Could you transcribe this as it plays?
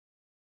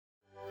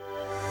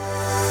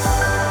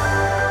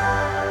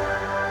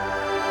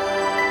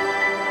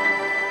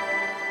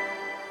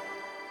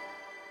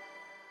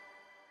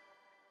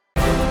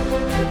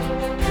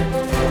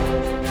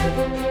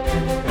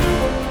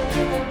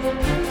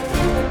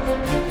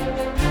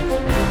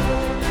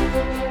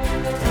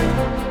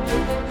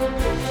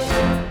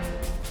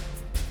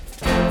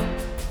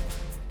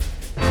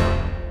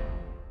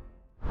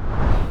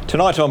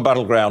Tonight on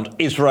Battleground,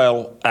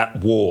 Israel at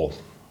war.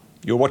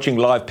 You're watching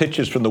live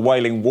pictures from the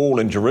Wailing Wall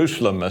in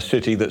Jerusalem, a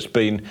city that's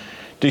been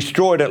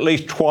destroyed at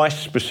least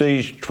twice,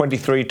 besieged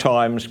 23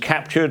 times,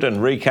 captured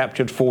and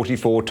recaptured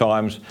 44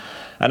 times,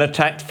 and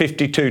attacked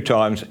 52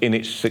 times in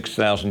its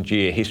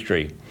 6,000-year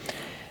history.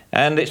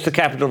 And it's the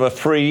capital of a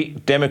free,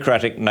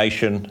 democratic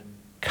nation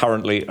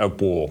currently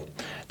at war.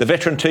 The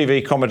veteran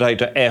TV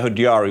commentator Ehud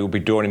Yarri will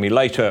be joining me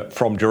later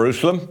from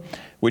Jerusalem,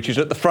 which is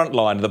at the front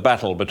line of the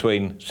battle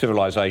between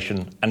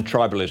civilization and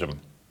tribalism.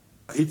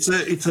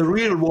 It's a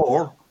real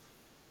war,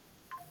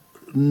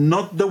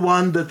 not the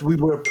one that we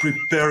were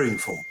preparing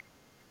for.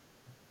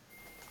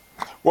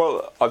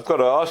 Well, I've got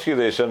to ask you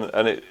this,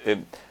 and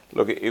it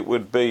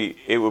would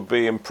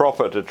be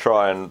improper to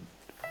try and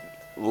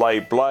lay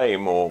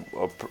blame or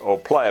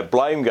play a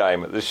blame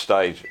game at this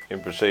stage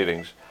in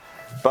proceedings.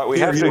 But we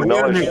have to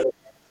acknowledge.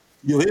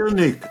 You hear,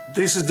 Nick?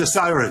 This is the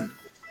siren.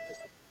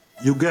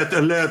 You get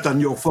alert on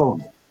your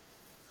phone.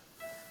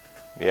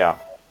 Yeah,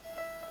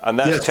 and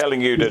that's telling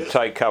you to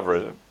take cover,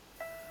 is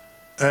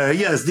it?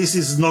 Yes, this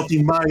is not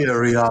in my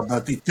area,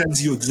 but it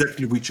tells you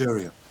exactly which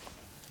area.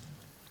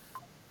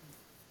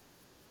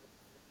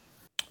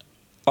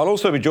 I'll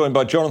also be joined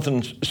by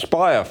Jonathon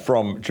Spire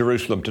from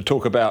Jerusalem to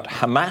talk about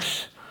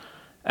Hamas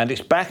and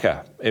its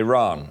backer,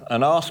 Iran,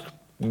 and ask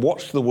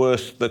what's the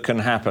worst that can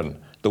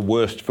happen, the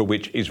worst for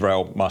which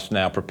Israel must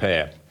now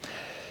prepare.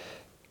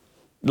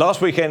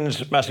 Last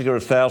weekend's massacre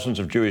of thousands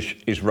of Jewish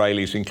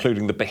Israelis,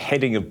 including the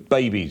beheading of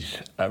babies,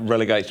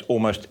 relegates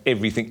almost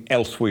everything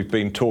else we've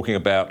been talking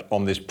about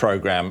on this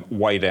programme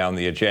way down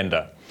the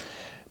agenda.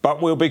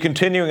 But we'll be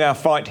continuing our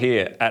fight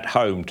here at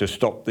home to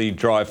stop the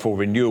drive for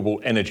renewable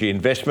energy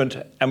investment,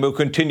 and we'll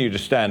continue to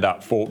stand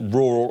up for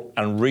rural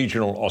and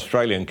regional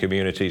Australian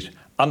communities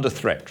under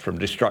threat from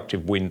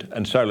destructive wind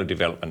and solar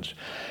developments.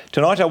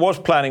 Tonight I was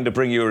planning to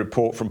bring you a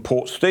report from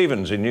Port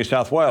Stephens in New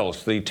South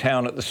Wales, the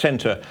town at the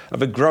centre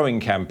of a growing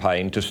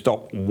campaign to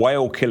stop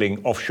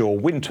whale-killing offshore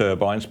wind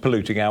turbines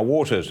polluting our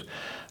waters.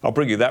 I'll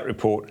bring you that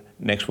report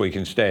next week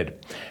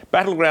instead.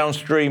 Battleground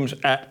streams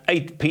at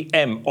 8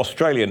 p.m.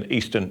 Australian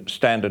Eastern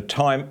Standard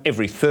Time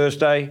every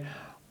Thursday,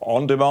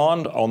 on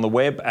demand on the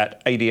web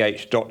at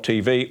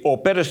adh.tv, or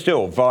better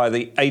still via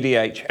the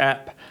ADH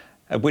app,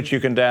 which you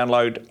can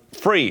download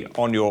free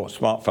on your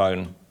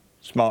smartphone,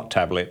 smart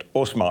tablet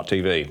or smart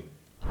TV.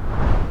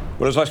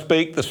 Well, as I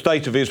speak, the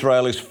state of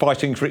Israel is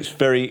fighting for its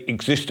very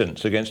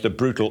existence against a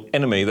brutal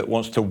enemy that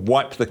wants to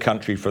wipe the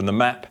country from the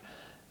map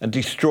and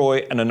destroy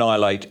and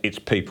annihilate its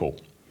people.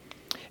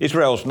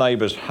 Israel's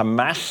neighbours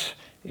Hamas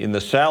in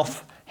the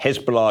south,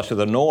 Hezbollah to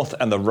the north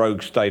and the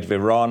rogue state of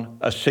Iran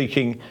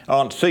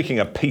aren't seeking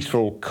a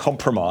peaceful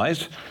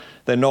compromise.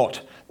 They're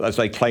not, as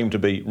they claim to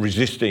be,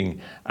 resisting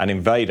an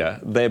invader.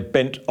 They're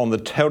bent on the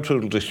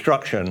total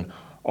destruction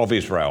of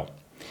Israel.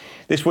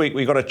 This week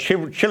we got a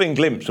chilling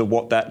glimpse of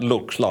what that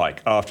looks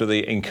like after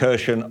the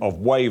incursion of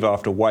wave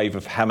after wave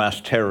of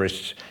Hamas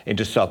terrorists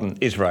into southern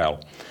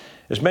Israel.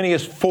 As many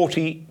as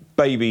 40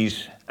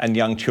 babies and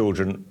young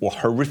children were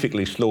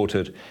horrifically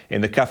slaughtered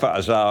in the Kfar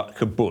Aza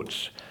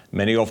kibbutz,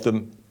 many of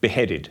them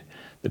beheaded.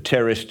 The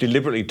terrorists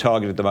deliberately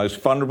targeted the most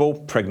vulnerable,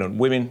 pregnant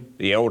women,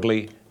 the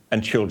elderly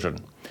and children.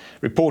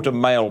 Reporter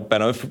Mael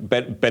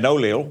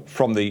Benolil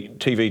from the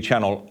TV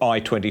channel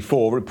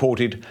I-24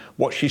 reported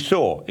what she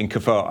saw in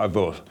Kfar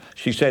Aza.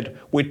 She said,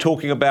 "We're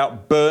talking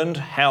about burned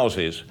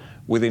houses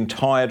with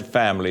entire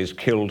families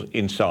killed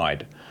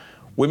inside.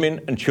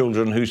 Women and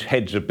children whose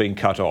heads have been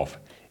cut off.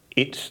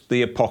 It's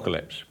the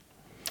apocalypse."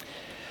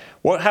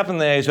 What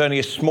happened there is only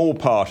a small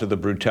part of the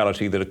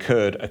brutality that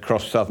occurred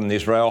across southern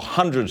Israel.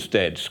 Hundreds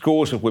dead,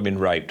 scores of women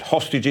raped,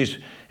 hostages,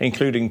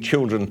 including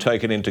children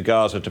taken into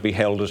Gaza to be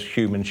held as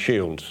human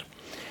shields.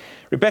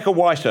 Rebecca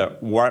Weiser,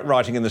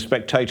 writing in The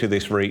Spectator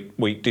this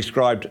week,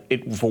 described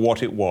it for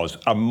what it was,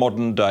 a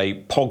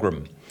modern-day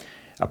pogrom.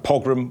 A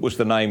pogrom was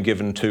the name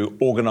given to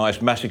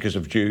organised massacres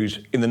of Jews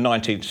in the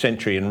 19th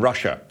century in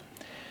Russia.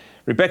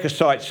 Rebecca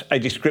cites a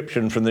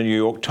description from the New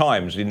York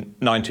Times in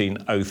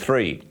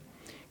 1903.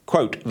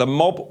 Quote, "The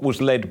mob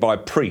was led by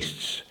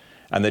priests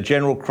and the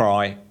general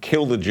cry,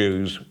 'Kill the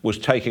Jews,' was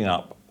taken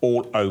up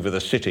all over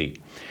the city.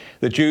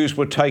 The Jews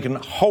were taken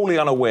wholly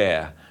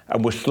unaware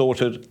and were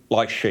slaughtered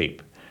like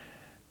sheep.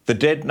 The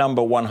dead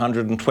number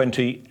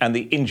 120 and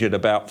the injured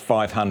about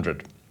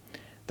 500.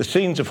 The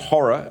scenes of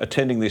horror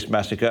attending this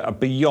massacre are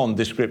beyond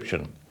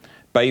description.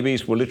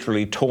 Babies were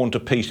literally torn to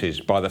pieces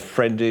by the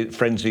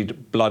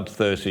frenzied,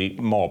 bloodthirsty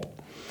mob.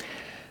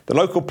 The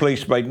local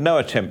police made no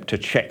attempt to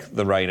check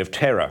the reign of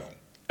terror.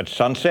 At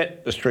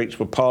sunset, the streets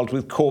were piled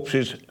with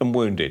corpses and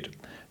wounded.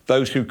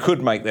 Those who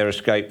could make their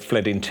escape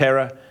fled in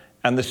terror,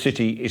 and the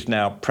city is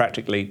now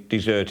practically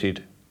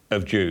deserted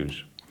of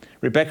Jews."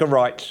 Rebecca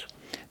writes,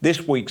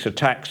 "This week's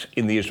attacks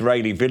in the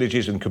Israeli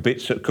villages and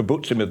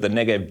kibbutzim of the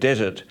Negev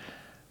desert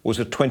was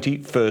a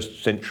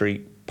 21st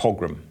century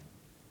pogrom."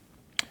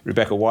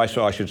 Rebecca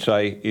Weiser, I should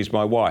say, is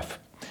my wife.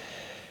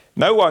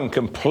 No one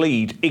can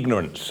plead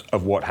ignorance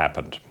of what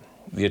happened.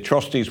 The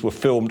atrocities were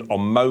filmed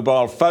on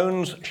mobile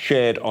phones,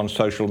 shared on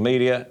social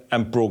media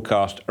and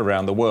broadcast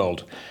around the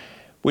world.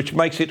 which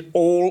makes it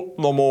all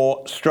the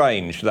more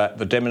strange that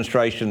the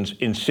demonstrations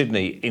in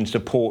Sydney in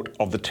support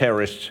of the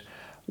terrorists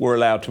were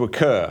allowed to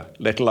occur,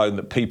 let alone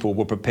that people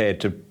were prepared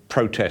to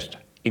protest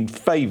in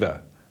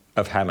favour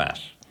of Hamas.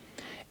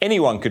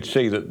 Anyone could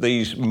see that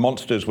these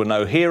monsters were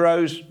no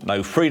heroes,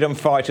 no freedom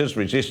fighters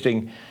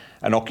resisting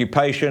an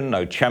occupation,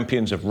 no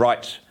champions of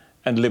rights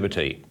and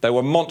liberty. They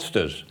were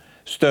monsters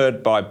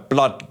stirred by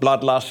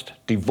bloodlust,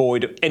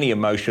 devoid of any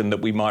emotion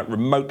that we might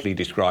remotely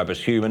describe as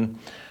human,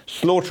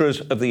 slaughterers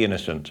of the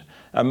innocent,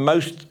 and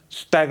most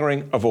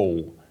staggering of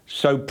all,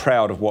 so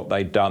proud of what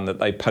they'd done that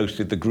they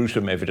posted the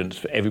gruesome evidence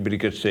for everybody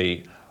to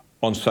see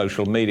on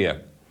social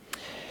media.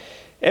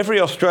 Every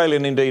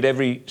Australian, indeed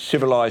every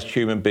civilised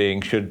human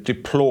being, should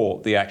deplore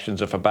the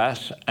actions of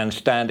Hamas and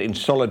stand in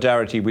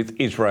solidarity with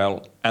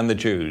Israel and the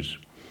Jews.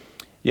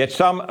 Yet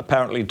some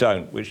apparently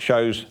don't, which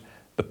shows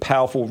the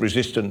powerful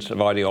resistance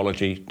of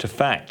ideology to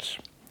facts.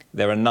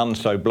 There are none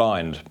so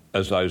blind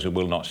as those who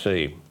will not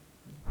see.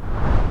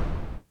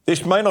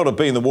 This may not have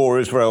been the war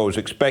Israel was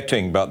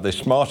expecting, but the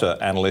smarter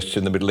analysts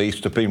in the Middle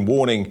East have been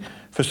warning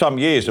for some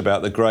years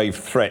about the grave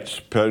threats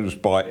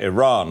posed by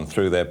Iran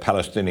through their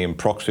Palestinian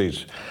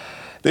proxies.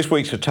 This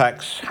week's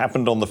attacks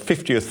happened on the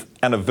 50th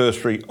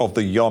anniversary of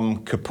the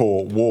Yom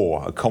Kippur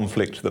War, a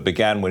conflict that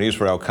began when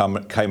Israel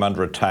came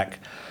under attack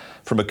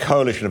from a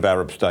coalition of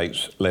Arab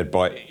states led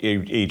by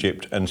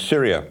Egypt and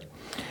Syria.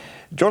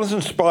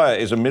 Jonathon Spire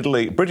is a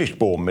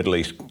British-born Middle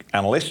East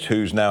analyst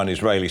who's now an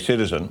Israeli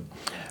citizen.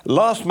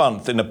 Last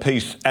month, in a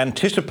piece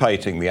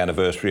anticipating the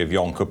anniversary of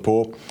Yom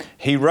Kippur,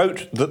 he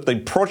wrote that the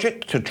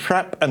project to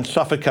trap and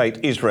suffocate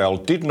Israel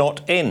did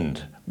not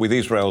end with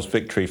Israel's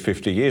victory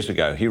 50 years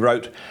ago. He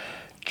wrote,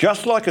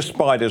 "Just like a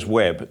spider's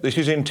web, this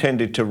is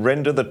intended to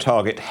render the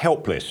target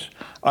helpless,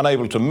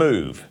 unable to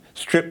move,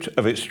 stripped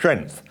of its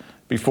strength,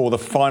 before the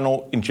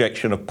final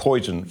injection of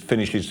poison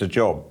finishes the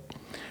job."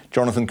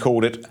 Jonathon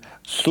called it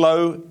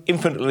slow,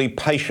 infinitely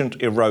patient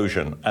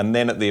erosion, and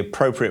then at the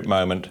appropriate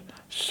moment,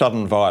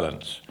 sudden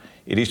violence.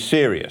 It is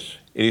serious,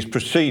 it is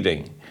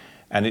proceeding,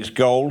 and its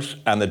goals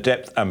and the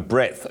depth and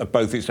breadth of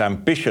both its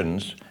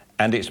ambitions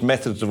and its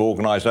methods of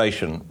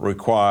organisation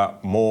require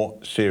more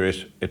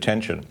serious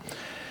attention.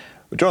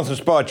 Jonathon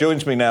Spire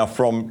joins me now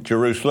from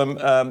Jerusalem.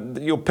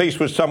 Your piece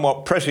was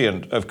somewhat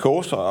prescient, of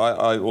course,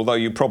 although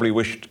you probably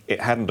wished it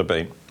hadn't have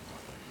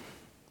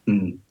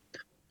been.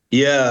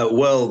 Yeah,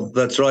 well,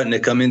 that's right,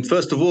 Nick. I mean,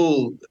 first of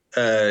all,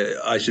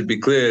 I should be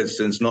clear,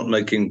 since not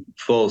making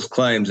false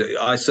claims,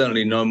 I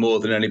certainly no more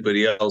than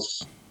anybody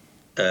else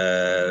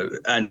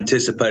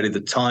anticipated the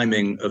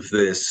timing of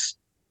this,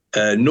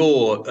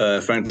 nor,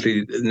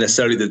 frankly,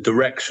 necessarily the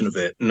direction of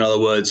it. In other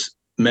words,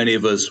 many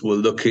of us were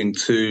looking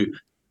to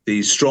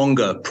the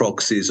stronger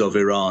proxies of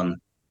Iran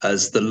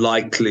as the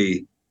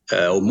likely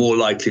or more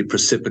likely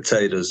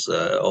precipitators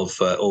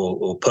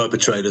or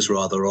perpetrators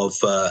rather of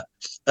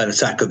an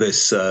attack of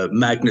this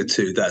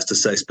magnitude. That's to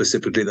say,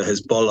 specifically the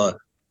Hezbollah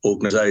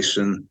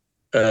organization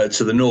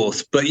to the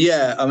north. But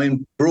yeah, I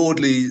mean,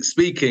 broadly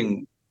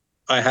speaking,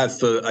 I have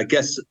for, I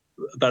guess,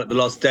 about the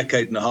last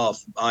decade and a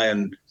half, I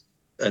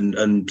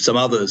and some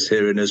others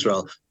here in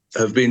Israel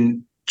have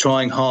been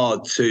trying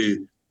hard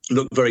to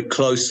look very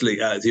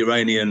closely at the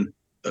Iranian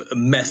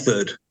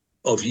method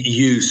of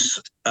use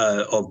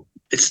of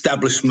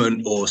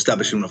establishment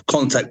of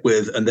contact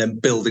with, and then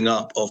building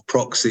up of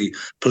proxy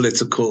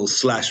political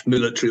 /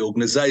 military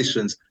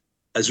organizations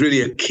as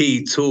really a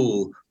key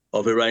tool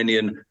of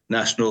Iranian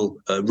national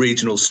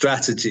regional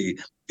strategy,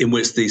 in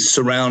which the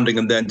surrounding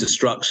and then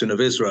destruction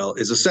of Israel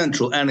is a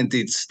central and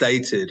indeed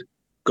stated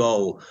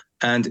goal.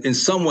 And in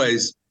some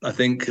ways, I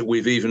think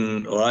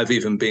I've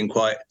even been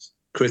quite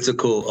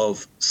critical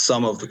of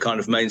some of the kind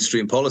of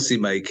mainstream policy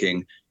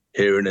making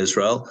here in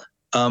Israel,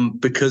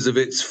 because of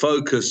its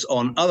focus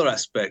on other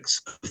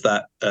aspects of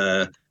that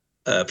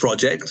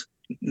project,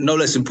 no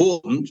less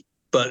important,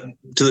 but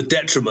to the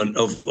detriment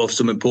of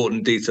some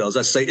important details.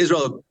 I say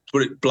Israel, to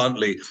put it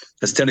bluntly,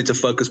 has tended to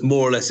focus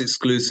more or less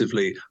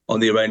exclusively on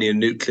the Iranian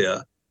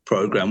nuclear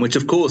program, which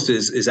of course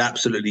is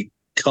absolutely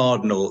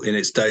cardinal in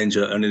its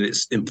danger and in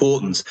its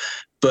importance.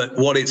 But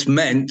what it's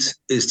meant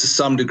is, to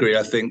some degree,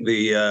 I think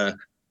the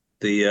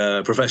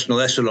professional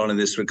echelon in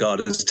this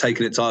regard has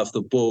taken its eye off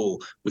the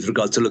ball with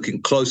regard to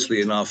looking closely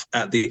enough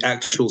at the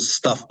actual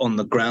stuff on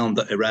the ground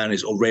that Iran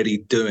is already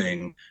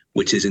doing,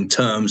 which is in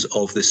terms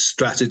of this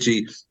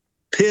strategy,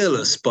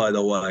 peerless, by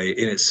the way,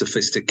 in its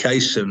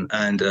sophistication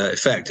and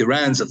effect.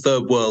 Iran's a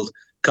third world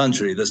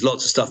country. There's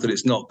lots of stuff that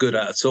it's not good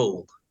at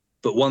all.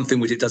 But one thing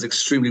which it does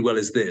extremely well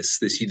is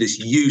this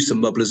use and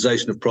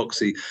mobilization of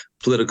proxy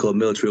political and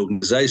military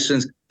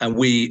organizations. And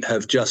we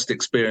have just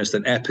experienced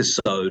an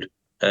episode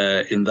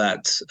in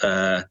that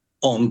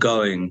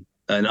ongoing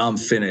and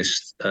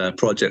unfinished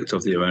project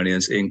of the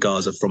Iranians in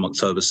Gaza from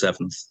October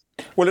 7th.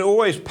 Well, it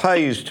always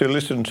pays to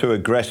listen to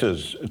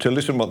aggressors, to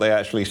listen what they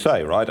actually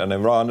say, right? And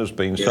Iran has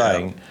been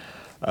saying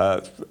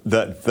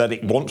that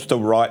it wants to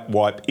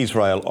wipe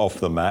Israel off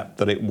the map,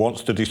 that it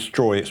wants to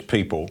destroy its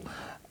people.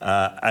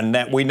 And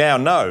that we now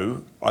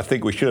know, I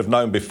think we should have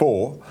known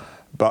before,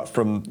 but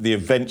from the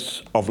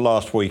events of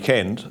last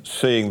weekend,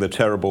 seeing the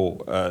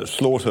terrible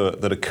slaughter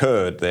that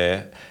occurred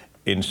there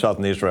in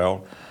southern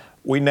Israel,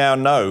 we now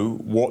know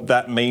what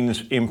that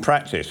means in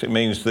practice. It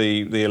means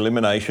the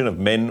elimination of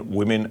men,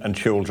 women and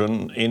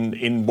children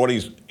in what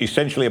is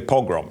essentially a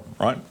pogrom,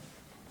 right?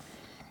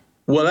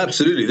 Well,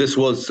 absolutely. This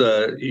was,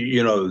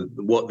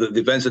 what the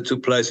events that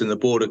took place in the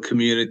border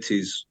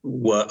communities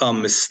were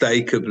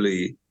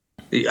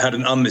had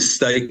an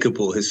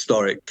unmistakable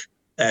historic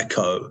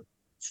echo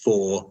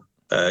for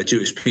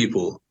Jewish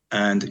people.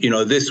 And,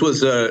 this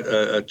was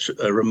a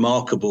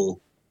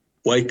remarkable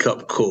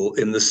wake-up call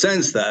in the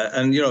sense that,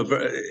 and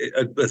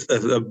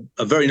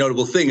a very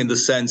notable thing in the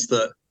sense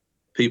that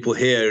people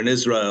here in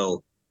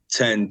Israel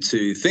tend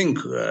to think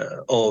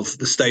of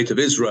the state of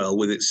Israel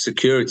with its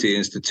security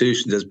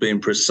institutions as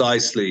being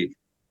precisely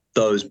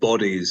those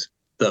bodies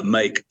that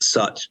make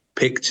such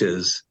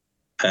pictures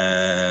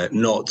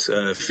not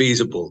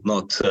feasible,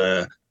 not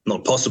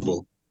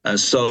possible. And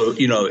so,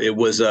 it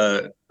was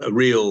a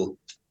real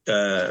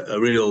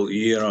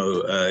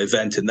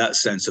event in that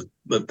sense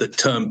that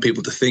turned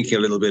people to thinking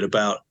a little bit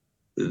about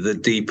the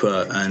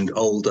deeper and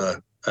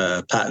older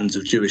patterns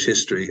of Jewish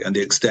history and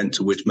the extent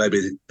to which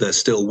maybe they're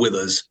still with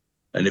us.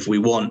 And if we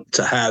want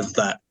to have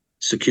that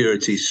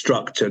security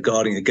structure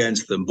guarding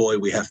against them, boy,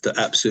 we have to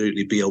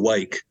absolutely be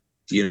awake,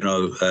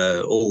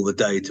 all the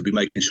day to be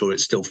making sure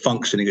it's still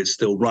functioning, it's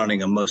still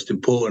running, and most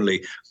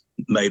importantly,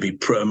 maybe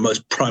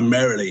most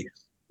primarily,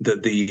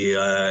 that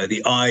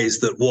the eyes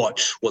that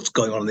watch what's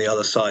going on the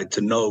other side to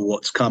know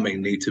what's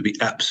coming need to be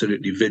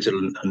absolutely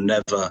vigilant and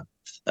never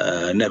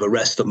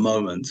rest a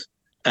moment.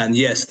 And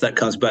yes, that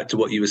comes back to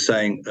what you were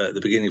saying at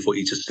the beginning of what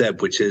you just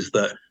said, which is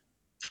that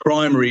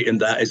primary in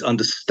that is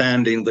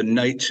understanding the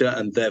nature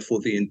and therefore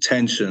the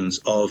intentions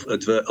of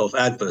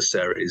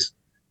adversaries.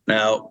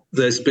 Now,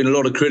 there's been a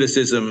lot of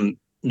criticism,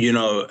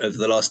 over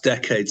the last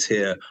decades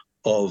here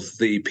of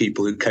the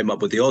people who came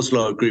up with the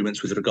Oslo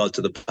agreements with regard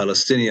to the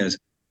Palestinians,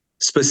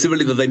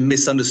 specifically that they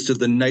misunderstood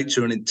the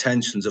nature and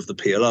intentions of the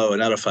PLO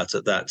and Arafat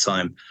at that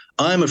time.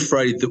 I'm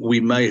afraid that we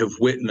may have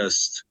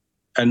witnessed,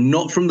 and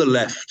not from the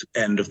left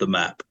end of the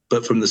map,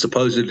 but from the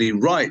supposedly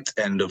right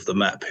end of the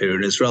map here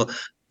in Israel,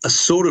 a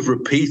sort of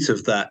repeat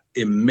of that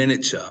in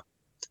miniature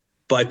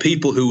by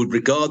people who would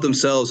regard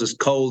themselves as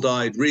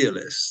cold-eyed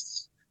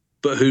realists,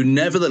 but who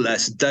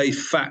nevertheless de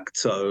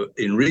facto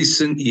in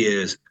recent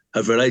years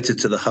have related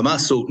to the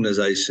Hamas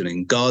organization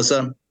in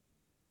Gaza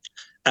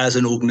as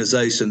an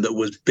organization that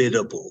was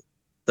biddable.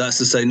 That's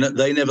to say,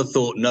 they never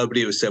thought,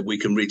 nobody ever said we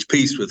can reach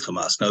peace with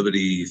Hamas.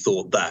 Nobody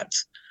thought that.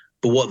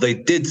 But what they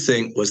did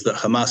think was that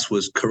Hamas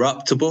was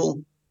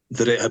corruptible,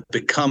 that it had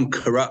become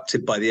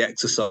corrupted by the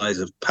exercise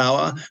of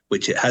power,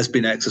 which it has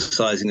been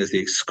exercising as the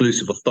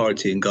exclusive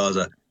authority in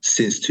Gaza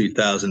since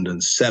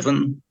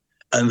 2007,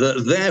 and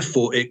that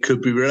therefore it could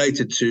be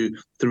related to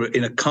through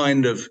in a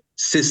kind of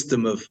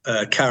system of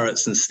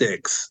carrots and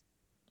sticks.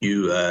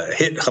 You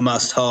hit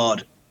Hamas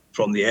hard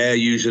from the air,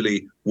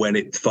 usually when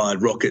it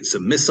fired rockets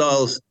and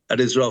missiles at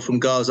Israel from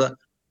Gaza.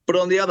 But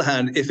on the other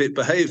hand, if it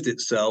behaved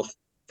itself,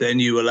 then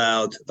you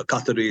allowed the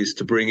Qataris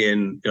to bring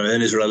in,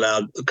 then Israel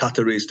allowed the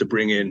Qataris to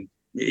bring in,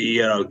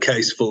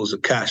 casefuls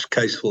of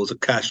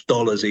cash,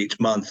 dollars each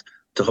month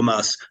to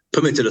Hamas,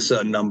 permitted a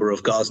certain number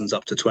of Gazans,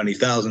 up to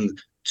 20,000,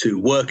 to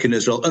work in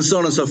Israel, and so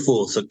on and so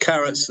forth. So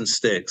carrots and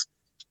sticks.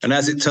 And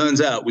as it turns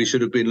out, we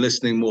should have been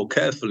listening more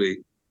carefully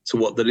to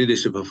what the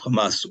leadership of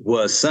Hamas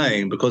were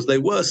saying, because they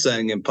were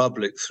saying in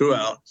public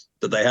throughout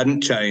that they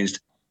hadn't changed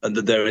and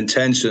that their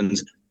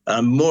intentions,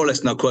 more or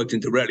less now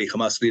quoting directly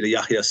Hamas leader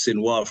Yahya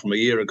Sinwar from a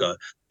year ago,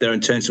 their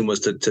intention was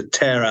to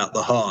tear out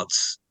the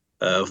hearts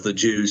of the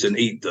Jews and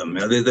eat them.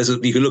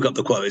 You can look up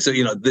the quote. So,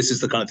 this is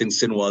the kind of thing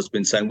Sinwar's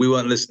been saying. We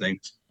weren't listening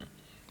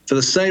for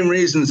the same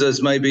reasons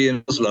as maybe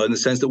in Oslo, in the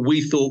sense that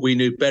we thought we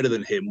knew better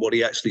than him what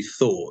he actually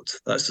thought.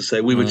 That's to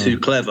say, we were too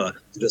clever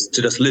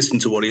to just listen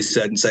to what he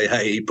said and say,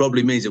 hey, he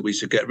probably means that we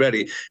should get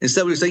ready.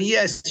 Instead, we were saying,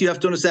 yes, you have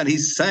to understand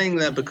he's saying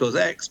that because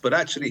X, but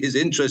actually his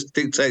interest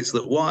dictates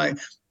that Y.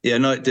 Yeah,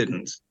 no, it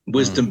didn't.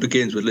 Wisdom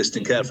begins with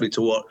listening carefully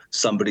to what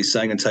somebody's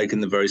saying and taking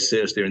them very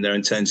seriously in their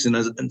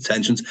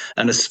intentions,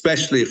 and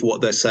especially if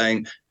what they're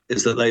saying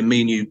is that they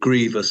mean you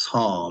grievous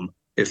harm.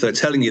 If they're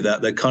telling you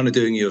that, they're kind of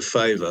doing you a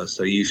favor.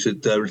 So you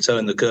should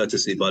return the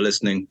courtesy by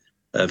listening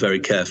very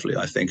carefully,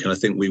 I think. And I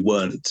think we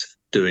weren't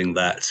doing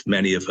that,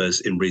 many of us,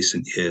 in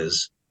recent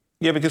years.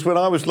 Yeah, because when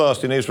I was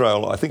last in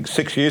Israel, I think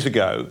 6 years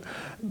ago,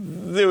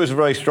 there was a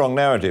very strong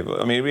narrative.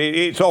 I mean,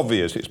 it's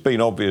obvious, it's been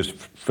obvious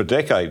for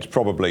decades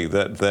probably,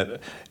 that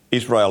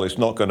Israel is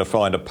not going to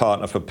find a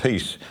partner for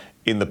peace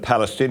in the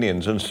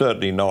Palestinians, and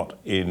certainly not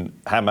in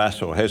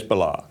Hamas or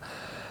Hezbollah.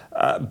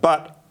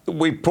 But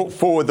we put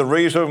forward the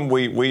reason.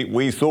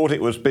 We thought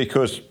it was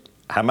because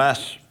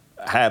Hamas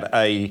had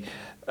a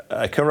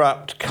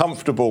corrupt,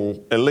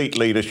 comfortable elite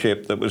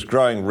leadership that was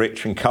growing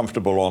rich and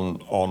comfortable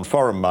on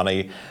foreign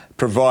money,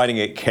 providing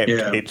it kept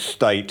its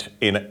state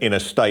in a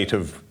state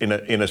of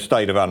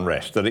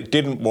unrest. That it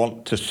didn't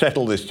want to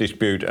settle this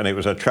dispute, and it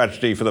was a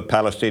tragedy for the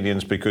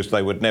Palestinians because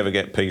they would never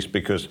get peace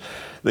because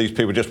these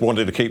people just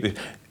wanted to keep it.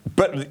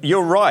 But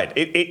you're right.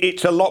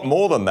 It's a lot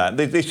more than that.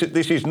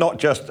 This is not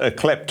just a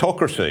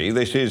kleptocracy.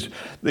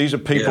 These are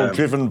people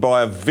driven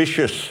by a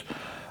vicious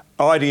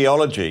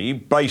ideology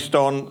based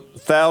on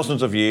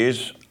thousands of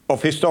years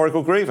of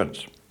historical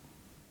grievance.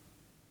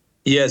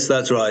 Yes,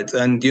 that's right.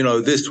 And,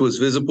 this was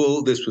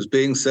visible, this was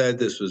being said,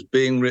 this was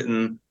being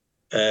written.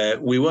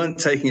 We weren't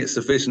taking it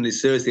sufficiently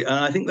seriously. And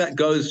I think that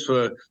goes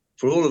for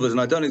all of us. And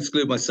I don't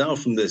exclude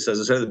myself from this, as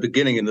I said at the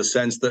beginning, in the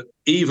sense that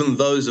even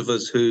those of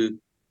us who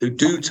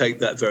do take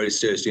that very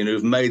seriously and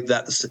who've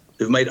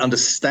made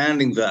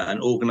understanding that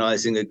and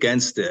organizing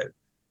against it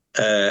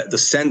the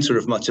center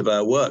of much of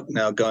our work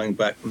now going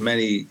back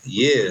many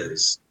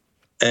years,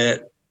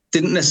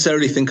 didn't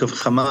necessarily think of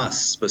Hamas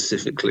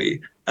specifically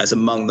as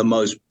among the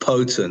most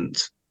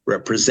potent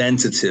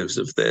representatives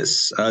of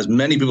this. As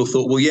many people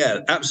thought, well, yeah,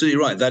 absolutely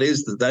right. That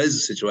is the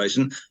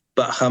situation.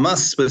 But Hamas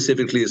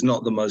specifically is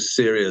not the most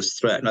serious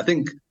threat. And I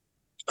think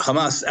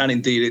Hamas and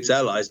indeed its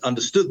allies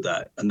understood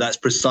that. And that's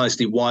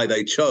precisely why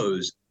they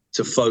chose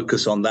to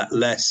focus on that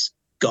less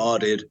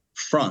guarded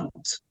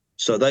front.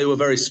 So they were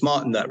very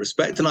smart in that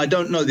respect. And I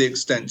don't know the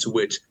extent to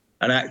which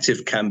an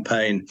active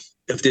campaign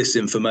of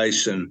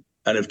disinformation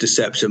and of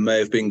deception may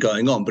have been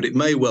going on, but it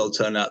may well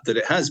turn out that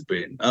it has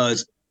been.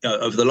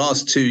 Over the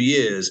last 2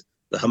 years,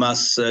 the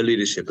Hamas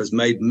leadership has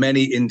made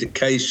many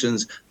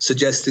indications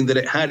suggesting that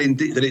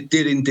it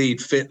did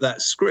indeed fit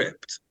that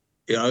script.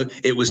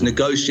 It was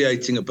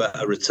negotiating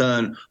about a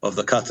return of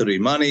the Qatari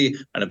money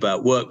and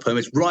about work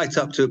permits right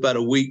up to about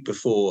a week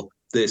before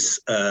this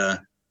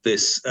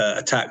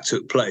attack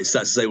took place.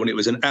 That's to say, when it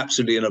was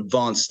absolutely an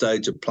advanced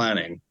stage of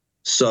planning.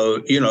 So,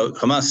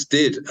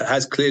 Hamas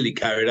has clearly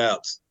carried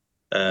out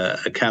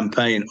a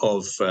campaign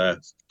of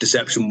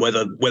deception,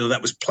 whether that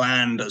was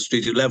planned at a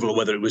strategic level or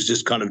whether it was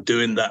just kind of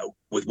doing that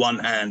with one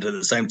hand and at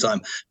the same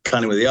time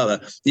planning with the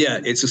other. Yeah,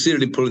 it's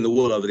succeeded in pulling the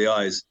wool over the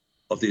eyes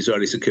of the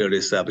Israeli security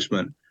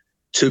establishment,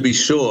 to be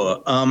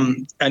sure.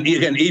 And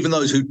again, even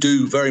those who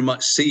do very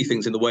much see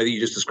things in the way that you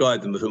just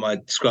described them, of whom I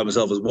describe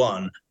myself as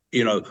one,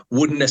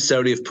 wouldn't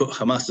necessarily have put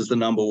Hamas as the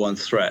number one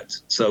threat.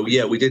 So,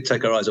 yeah, we did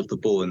take our eyes off the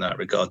ball in that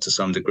regard to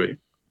some degree.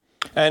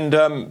 And,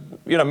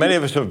 many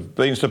of us have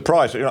been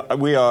surprised.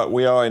 We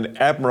are in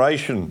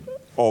admiration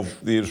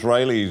of the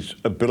Israelis'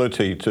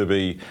 ability to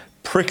be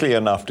prickly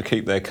enough to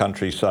keep their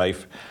country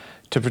safe,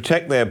 to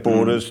protect their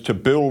borders, to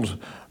build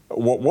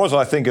what was,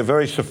 I think, a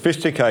very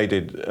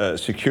sophisticated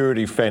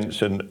security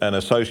fence and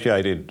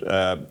associated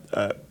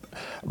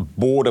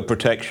border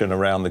protection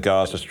around the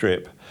Gaza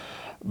Strip.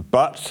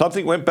 But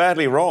something went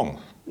badly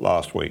wrong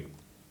last week.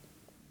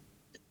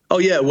 Oh,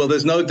 yeah. Well,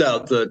 there's no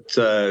doubt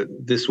that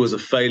this was a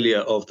failure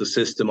of the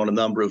system on a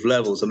number of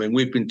levels. I mean,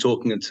 we've been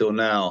talking until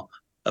now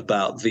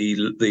about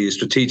the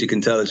strategic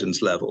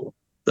intelligence level.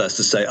 That's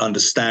to say,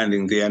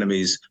 understanding the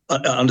enemy's,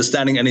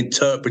 understanding and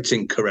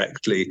interpreting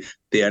correctly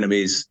the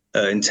enemy's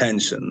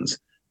intentions.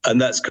 And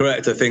that's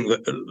correct. I think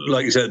that,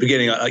 like you said at the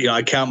beginning,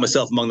 I count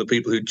myself among the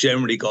people who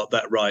generally got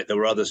that right. There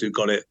were others who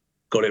got it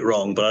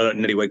wrong, but I don't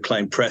in any way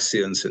claim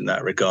prescience in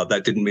that regard.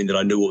 That didn't mean that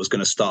I knew what was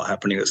going to start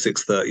happening at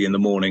 6:30 in the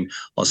morning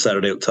on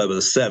Saturday, October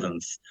the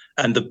 7th.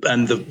 And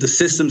the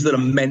systems that are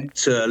meant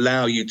to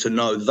allow you to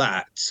know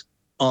that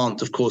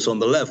aren't, of course, on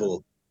the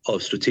level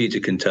of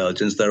strategic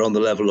intelligence. They're on the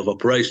level of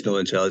operational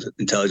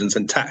intelligence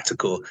and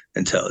tactical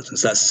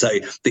intelligence. That's to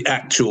say, the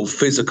actual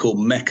physical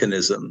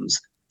mechanisms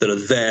that are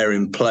there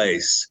in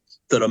place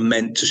that are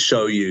meant to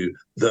show you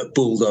that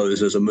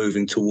bulldozers are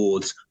moving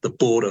towards the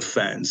border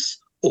fence,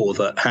 or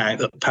that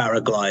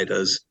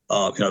paragliders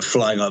are,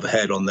 flying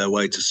overhead on their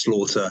way to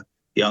slaughter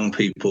young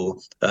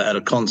people at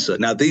a concert.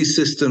 Now, these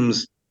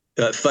systems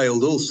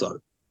failed also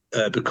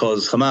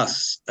because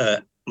Hamas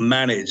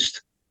managed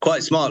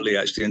quite smartly,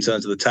 actually, in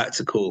terms of the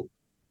tactical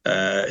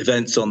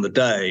events on the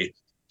day,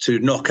 to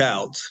knock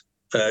out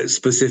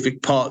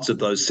specific parts of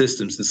those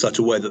systems in such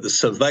a way that the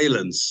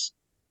surveillance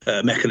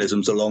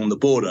mechanisms along the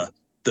border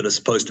that are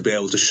supposed to be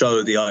able to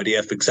show the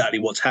IDF exactly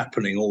what's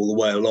happening all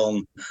the way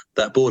along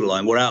that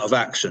borderline were out of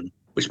action,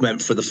 which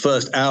meant for the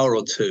first hour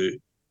or two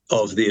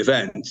of the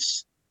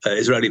events,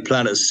 Israeli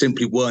planners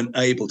simply weren't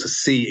able to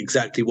see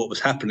exactly what was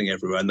happening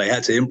everywhere, and they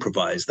had to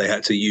improvise. They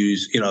had to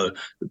use,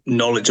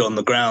 knowledge on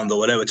the ground or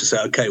whatever to say,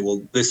 okay,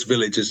 well, this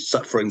village is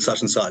suffering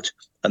such and such,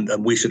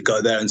 and we should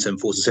go there and send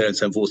forces here and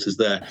send forces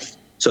there.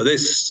 So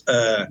this,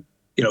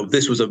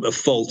 this was a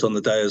fault on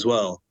the day as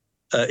well.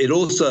 It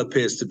also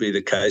appears to be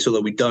the case,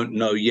 although we don't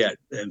know yet,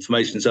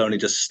 information is only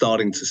just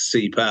starting to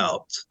seep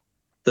out,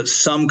 that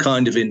some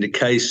kind of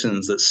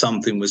indications that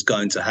something was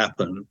going to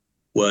happen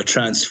were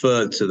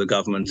transferred to the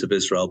government of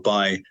Israel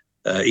by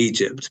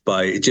Egypt,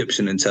 by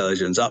Egyptian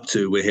intelligence, up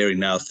to, we're hearing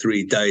now,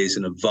 3 days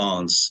in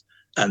advance,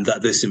 and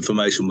that this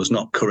information was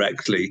not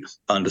correctly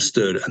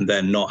understood and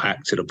then not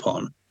acted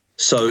upon.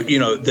 So,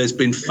 there's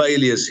been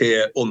failures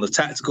here on the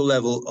tactical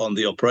level, on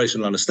the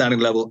operational understanding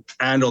level,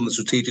 and on the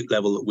strategic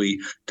level that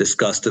we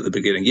discussed at the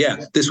beginning.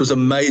 Yeah, this was a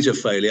major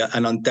failure,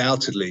 and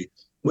undoubtedly,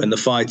 when the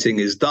fighting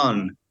is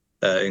done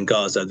in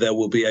Gaza, there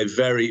will be a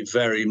very,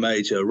 very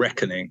major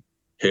reckoning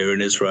here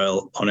in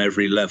Israel on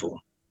every level.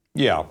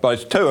 Yeah, but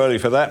it's too early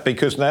for that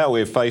because now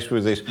we're faced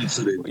with this.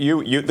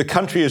 Absolutely. The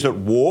country is at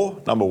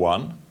war, number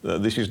one.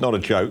 This is not a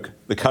joke.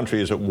 The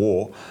country is at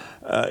war.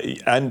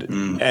 And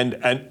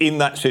in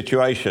that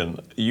situation,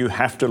 you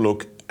have to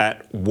look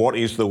at what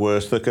is the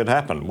worst that could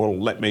happen. Well,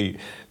 let me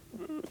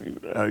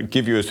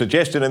give you a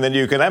suggestion and then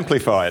you can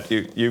amplify it.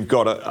 You've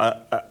got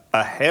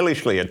a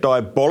hellishly, a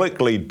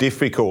diabolically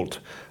difficult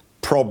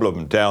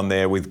problem down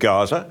there with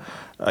Gaza.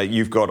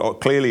 You've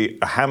got clearly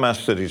a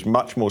Hamas that is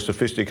much more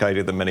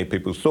sophisticated than many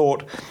people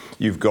thought.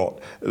 You've got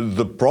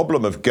the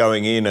problem of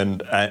going in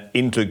and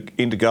into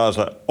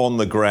Gaza on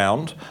the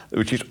ground,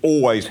 which is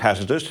always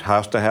hazardous,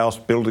 house to house,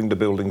 building to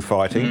building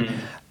fighting.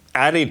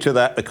 Added to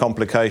that, the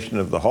complication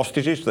of the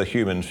hostages, the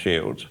human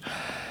shields.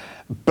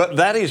 But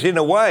that is, in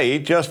a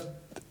way,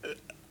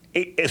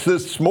 it's the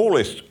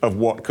smallest of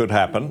what could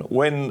happen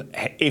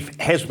if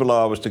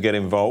Hezbollah was to get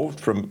involved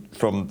from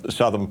the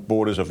southern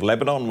borders of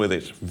Lebanon with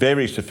its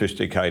very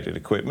sophisticated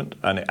equipment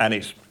and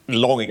its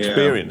long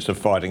experience of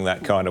fighting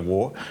that kind of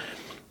war.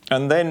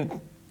 And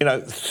then,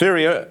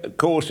 Syria, of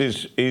course,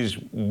 is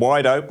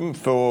wide open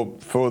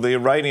for the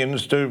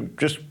Iranians to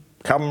just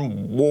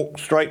come walk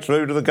straight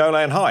through to the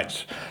Golan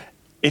Heights.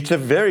 It's a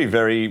very,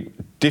 very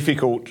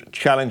difficult,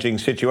 challenging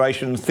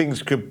situation.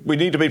 We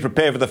need to be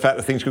prepared for the fact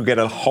that things could get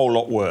a whole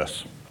lot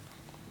worse.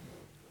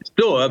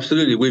 Sure,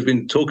 absolutely. We've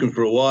been talking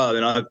for a while,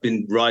 and I've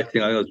been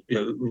writing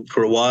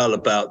for a while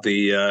about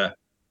the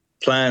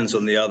plans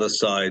on the other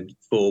side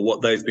for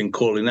what they've been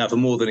calling now for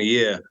more than a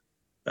year,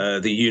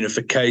 the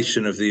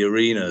unification of the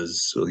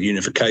arenas or the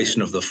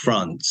unification of the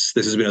fronts.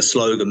 This has been a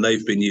slogan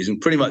they've been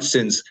using pretty much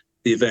since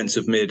the events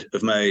of May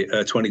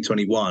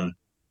 2021.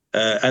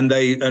 And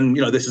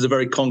this is a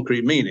very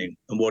concrete meaning.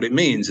 And what it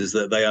means is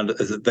that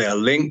they are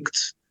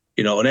linked,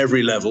 on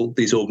every level,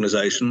 these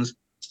organizations.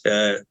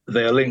 They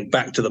are linked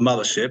back to the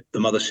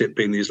mothership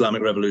being the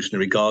Islamic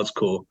Revolutionary Guards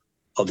Corps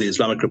of the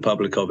Islamic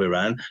Republic of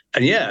Iran.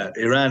 And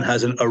Iran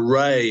has an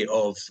array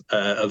of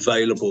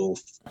available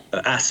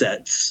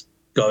assets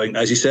going,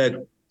 as you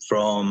said,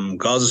 from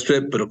Gaza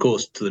Strip, but of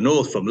course to the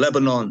north, from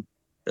Lebanon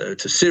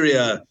to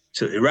Syria,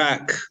 to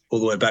Iraq,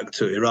 all the way back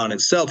to Iran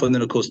itself, and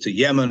then, of course, to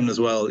Yemen as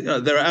well.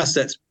 There are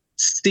assets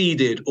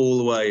seeded all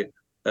the way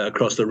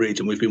across the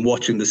region. We've been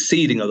watching the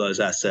seeding of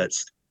those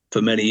assets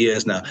for many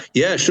years now.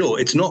 Yeah, sure.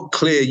 It's not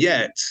clear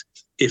yet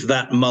if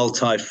that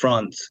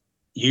multi-front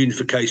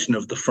unification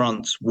of the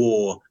fronts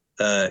war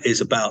is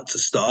about to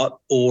start,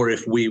 or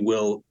if we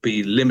will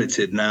be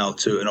limited now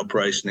to an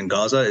operation in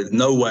Gaza. There's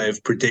no way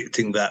of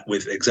predicting that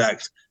with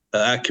exact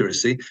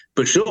accuracy.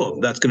 But sure,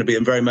 that's going to be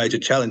a very major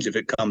challenge if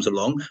it comes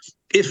along.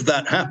 If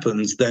that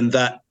happens, then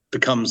that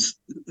becomes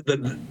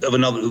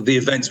the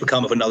events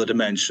become of another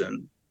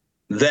dimension.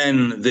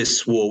 Then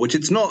this war, which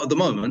it's not at the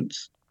moment,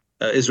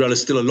 Israel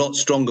is still a lot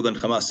stronger than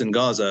Hamas in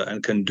Gaza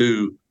and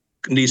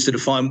needs to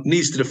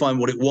define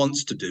what it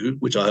wants to do,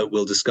 which I hope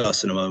we'll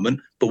discuss in a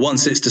moment. But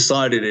once it's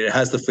decided, it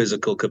has the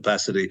physical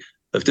capacity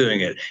of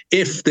doing it.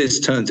 If this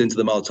turns into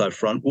the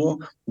multi-front war,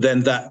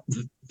 then that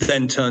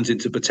turns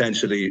into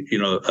potentially,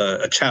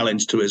 a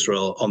challenge to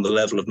Israel on the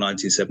level of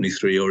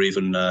 1973 or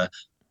even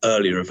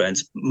earlier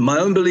events. My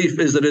own belief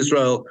is that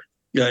Israel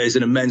is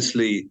an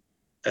immensely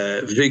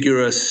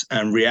vigorous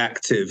and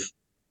reactive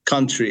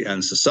country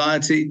and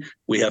society.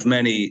 We have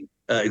many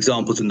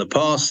examples in the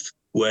past,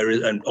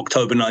 and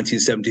October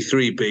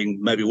 1973 being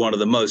maybe one of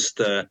the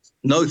most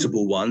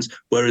notable ones,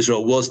 where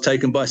Israel was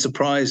taken by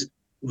surprise,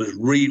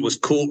 was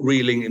caught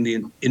reeling in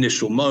the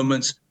initial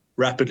moments,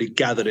 rapidly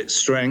gathered its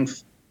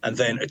strength, and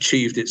then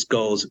achieved its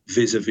goals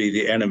vis-a-vis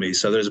the enemy.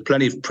 So there's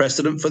plenty of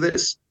precedent for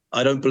this.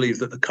 I don't believe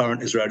that the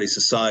current Israeli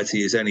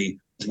society is any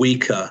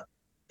weaker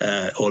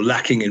or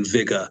lacking in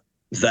vigor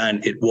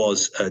than it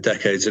was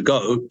decades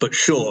ago. But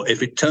sure,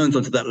 if it turns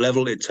onto that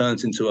level, it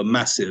turns into a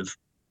massive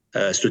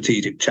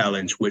strategic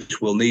challenge,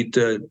 which will need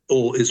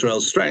all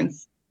Israel's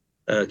strength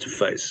to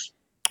face.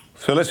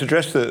 So let's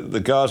address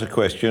the Gaza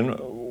question.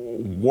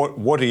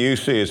 What do you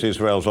see as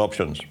Israel's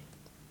options?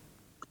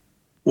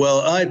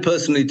 Well, I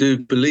personally do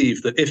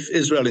believe that if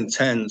Israel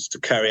intends to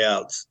carry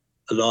out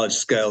a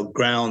large-scale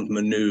ground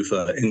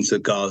maneuver into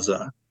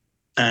Gaza,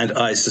 and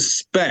I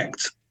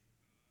suspect,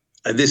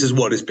 and this is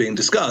what is being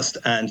discussed,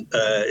 and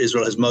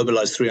Israel has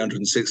mobilized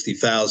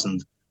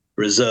 360,000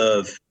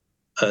 reserve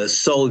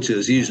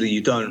soldiers. Usually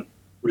you don't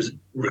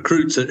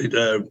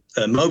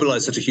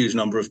mobilize such a huge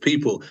number of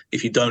people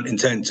if you don't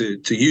intend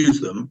to use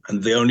them.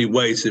 And the only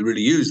way to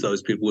really use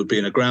those people would be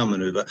in a ground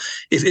maneuver.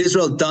 If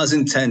Israel does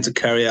intend to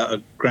carry out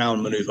a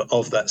ground maneuver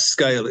of that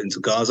scale into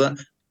Gaza,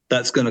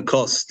 that's going to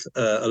cost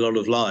a lot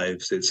of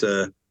lives. It's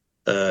an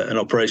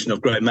operation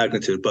of great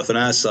magnitude, both on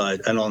our side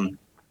and on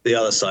the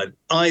other side.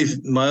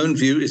 My own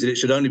view is that it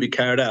should only be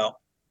carried out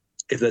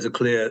if there's a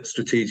clear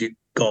strategic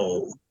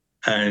goal.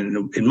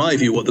 And in my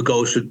view, what the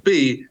goal should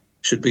be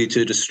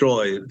to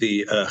destroy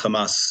the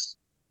Hamas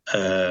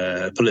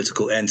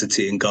political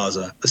entity in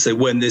Gaza. So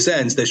when this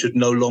ends, there should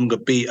no longer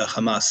be a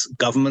Hamas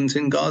government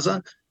in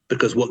Gaza,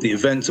 because what the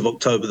events of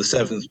October the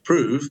 7th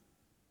prove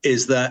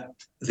is that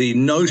the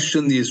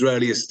notion the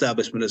Israeli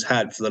establishment has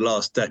had for the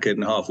last decade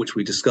and a half, which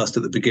we discussed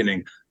at the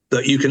beginning,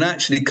 that you can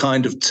actually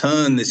kind of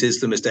turn this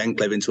Islamist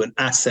enclave into an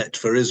asset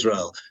for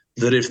Israel,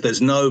 that if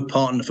there's no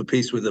partner for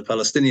peace with the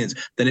Palestinians,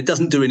 then it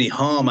doesn't do any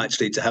harm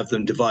actually to have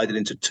them divided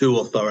into two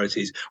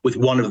authorities, with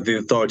one of the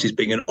authorities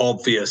being an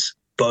obvious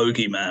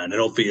bogeyman, an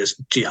obvious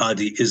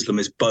jihadi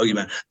Islamist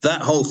bogeyman.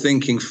 That whole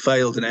thinking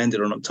failed and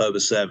ended on October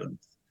 7th.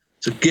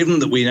 So given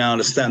that we now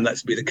understand that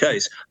to be the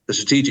case, the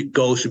strategic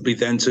goal should be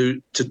then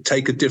to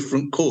take a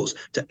different course,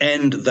 to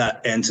end that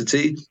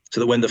entity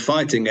so that when the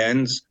fighting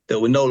ends, there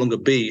will no longer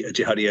be a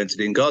jihadi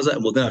entity in Gaza,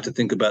 and we'll then have to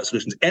think about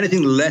solutions.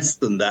 Anything less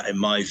than that, in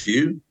my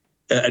view,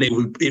 and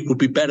it would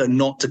be better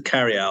not to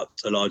carry out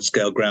a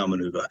large-scale ground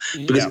maneuver.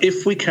 Because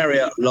if we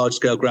carry out a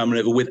large-scale ground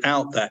maneuver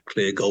without that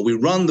clear goal, we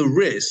run the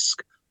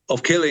risk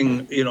of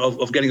killing,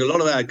 of getting a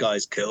lot of our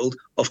guys killed,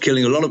 of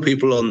killing a lot of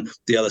people on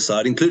the other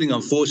side, including,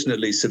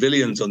 unfortunately,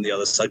 civilians on the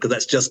other side, because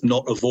that's just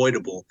not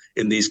avoidable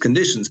in these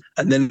conditions.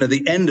 And then at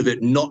the end of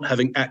it, not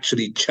having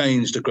actually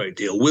changed a great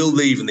deal. We'll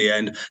leave in the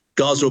end.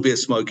 Gaza will be a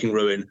smoking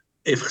ruin.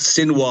 If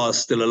Sinwar is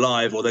still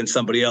alive, or then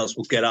somebody else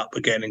will get up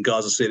again in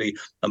Gaza City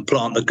and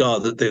plant the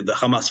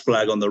Hamas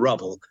flag on the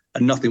rubble,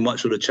 and nothing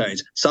much will have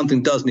changed.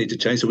 Something does need to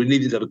change, so we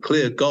need to have a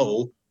clear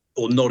goal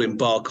or not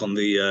embark on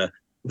the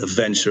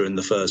venture in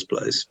the first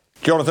place.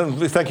 Jonathon,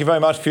 thank you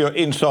very much for your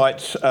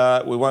insights.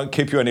 We won't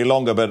keep you any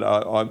longer, but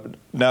I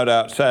no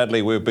doubt,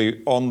 sadly, we'll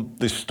be on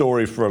this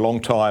story for a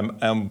long time,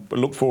 and we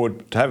look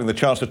forward to having the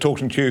chance to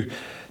talking to you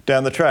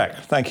down the track.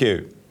 Thank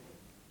you.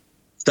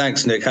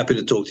 Thanks, Nick. Happy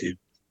to talk to you.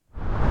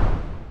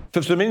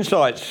 For some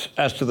insights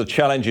as to the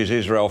challenges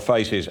Israel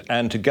faces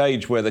and to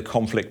gauge where the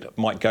conflict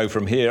might go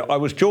from here, I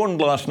was joined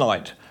last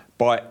night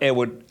by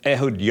Ehud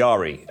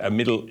Yarri, a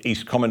Middle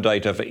East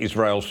commentator for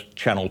Israel's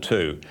Channel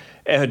 2.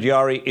 Ehud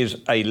Yarri is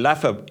a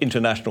LAFA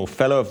International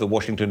Fellow of the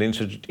Washington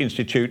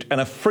Institute and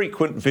a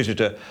frequent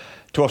visitor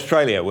to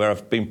Australia, where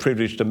I've been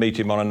privileged to meet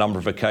him on a number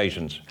of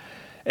occasions.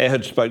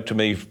 Ehud spoke to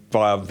me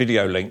via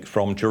video link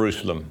from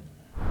Jerusalem.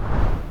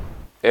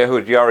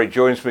 Ehud Yarri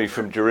joins me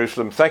from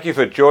Jerusalem. Thank you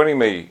for joining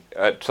me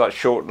at such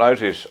short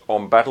notice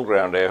on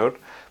Battleground, Ehud.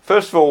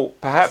 First of all,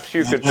 perhaps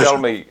you could tell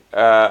me,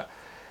 as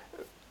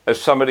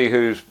somebody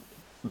who's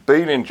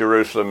been in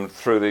Jerusalem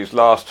through these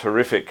last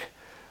horrific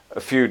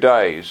few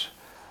days,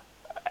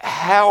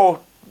 how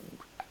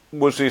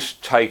was this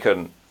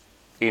taken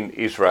in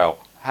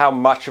Israel? How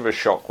much of a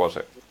shock was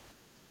it?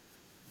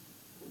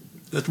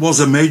 It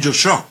was a major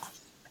shock.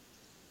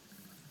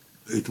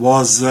 It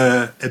was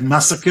a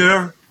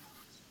massacre,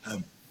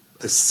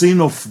 a scene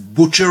of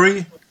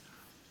butchery,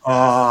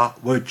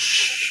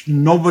 which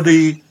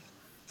nobody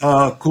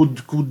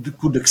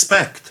could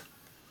expect.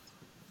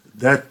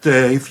 That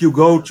if you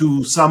go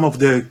to some of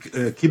the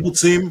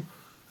kibbutzim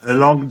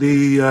along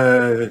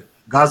the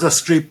Gaza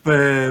Strip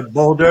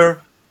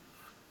border,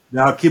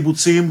 there are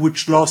kibbutzim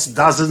which lost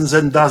dozens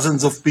and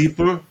dozens of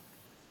people.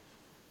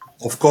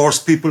 Of course,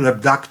 people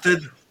abducted,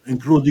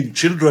 including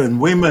children,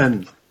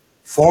 women,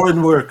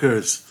 foreign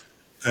workers,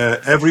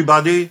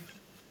 everybody.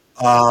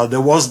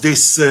 There was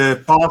this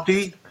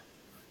party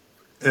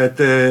at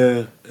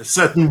a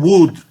certain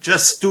wood,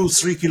 just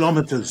 2-3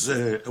 kilometers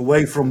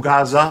away from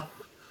Gaza,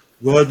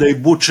 where they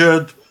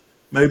butchered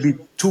maybe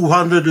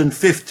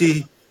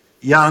 250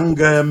 young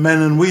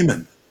men and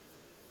women.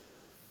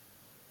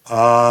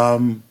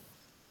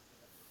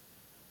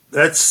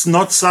 That's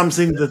not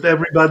something that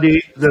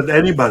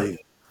anybody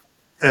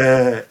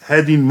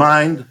had in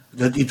mind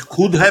that it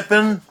could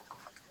happen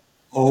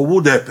or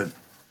would happen.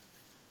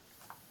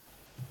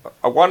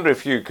 I wonder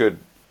if you could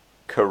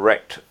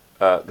correct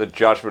the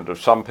judgment of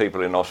some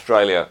people in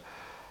Australia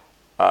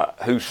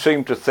who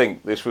seem to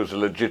think this was a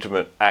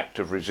legitimate act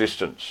of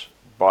resistance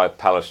by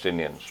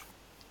Palestinians.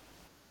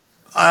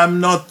 I'm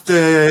not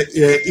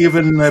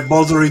even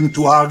bothering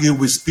to argue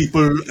with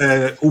people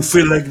who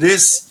feel like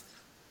this.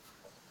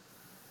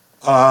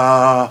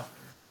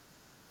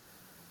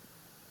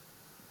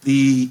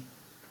 The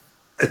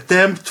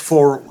attempt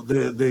for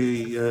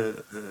the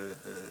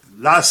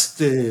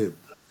last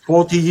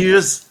 40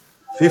 years,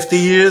 50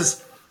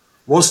 years,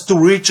 was to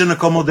reach an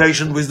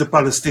accommodation with the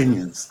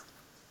Palestinians.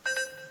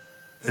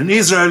 And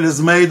Israel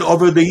has made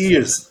over the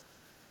years,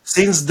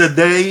 since the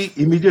day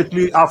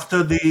immediately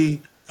after the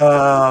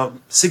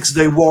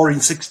Six-Day War in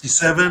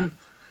 1967,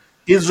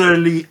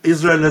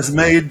 Israel has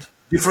made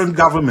different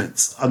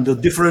governments under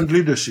different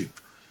leadership,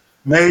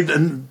 made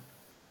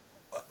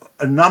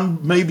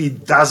maybe a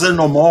dozen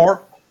or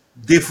more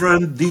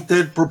different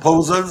detailed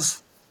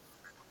proposals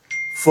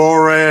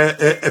for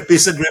a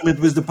peace agreement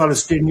with the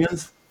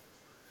Palestinians,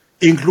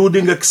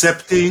 including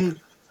accepting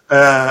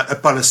a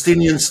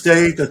Palestinian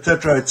state,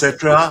 etc.,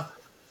 etc.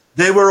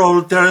 They were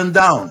all turned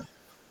down.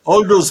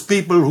 All those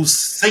people who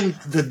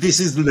think that this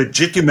is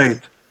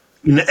legitimate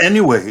in any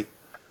way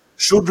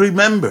should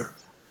remember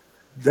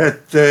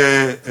that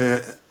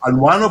on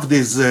one of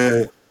these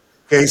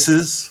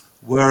cases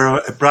where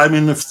a prime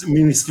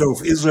minister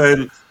of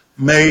Israel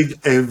made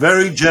a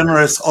very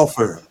generous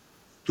offer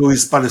to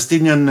his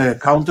Palestinian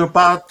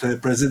counterpart,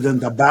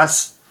 President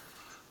Abbas,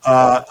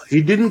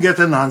 He didn't get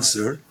an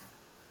answer.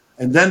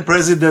 And then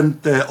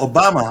President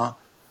Obama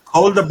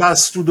called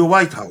Abbas to the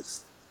White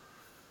House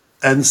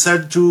and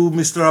said to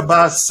Mr.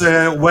 Abbas,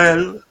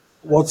 well,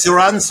 what's your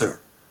answer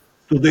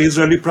to the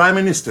Israeli Prime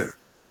Minister?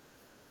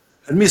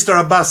 And Mr.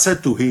 Abbas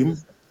said to him,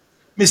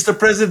 Mr.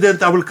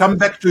 President, I will come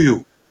back to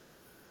you.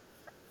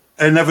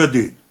 And never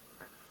did.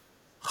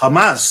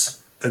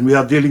 Hamas, and we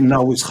are dealing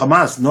now with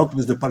Hamas, not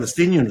with the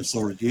Palestinian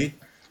Authority,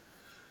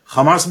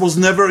 Hamas was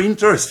never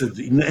interested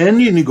in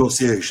any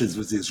negotiations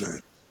with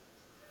Israel.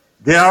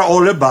 They are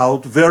all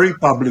about, very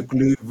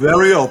publicly,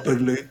 very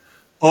openly,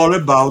 all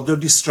about the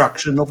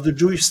destruction of the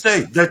Jewish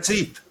state. That's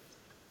it.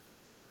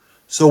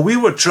 So we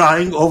were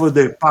trying over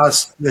the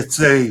past, let's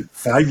say,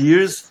 5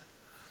 years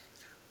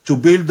to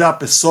build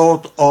up a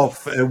sort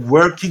of a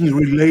working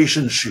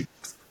relationship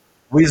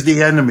with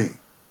the enemy,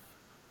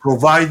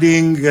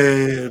 providing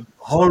a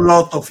whole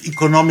lot of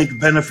economic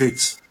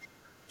benefits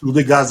to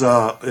the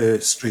Gaza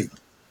Strip,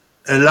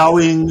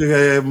 allowing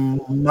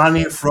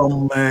money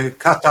from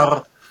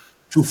Qatar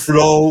to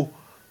flow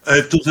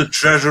to the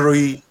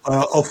treasury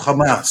of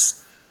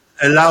Hamas,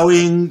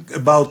 allowing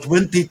about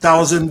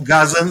 20,000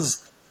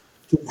 Gazans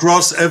to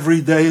cross every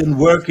day and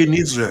work in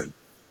Israel,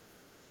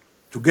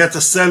 to get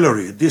a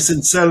salary, a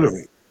decent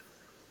salary,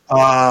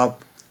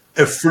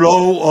 a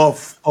flow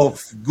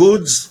of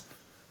goods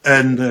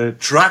and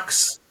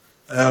trucks.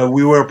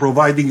 We were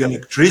providing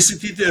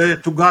electricity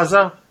to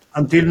Gaza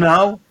until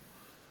now.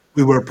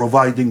 We were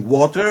providing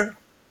water.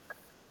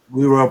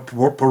 We were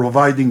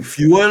providing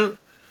fuel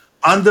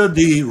under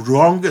the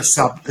wrong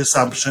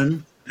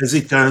assumption, as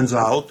it turns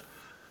out,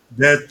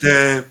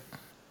 that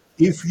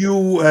if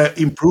you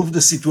improve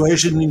the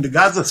situation in the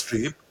Gaza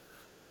Strip,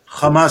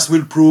 Hamas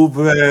will prove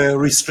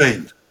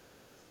restrained.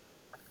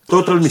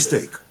 Total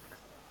mistake.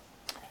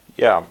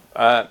 Yeah,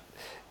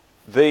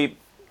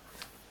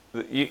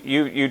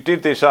 you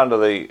did this under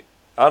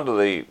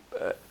the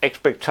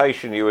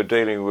expectation you were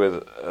dealing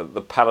with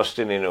the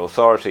Palestinian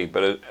Authority,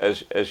 but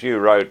as you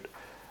wrote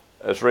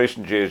as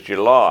recently as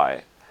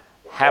July,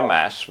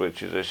 Hamas,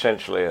 which is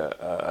essentially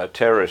a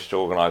terrorist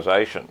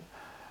organisation,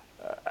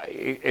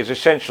 is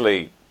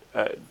essentially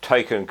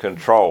taken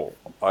control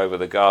over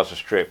the Gaza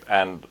Strip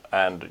and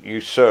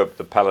usurped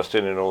the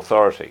Palestinian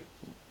Authority.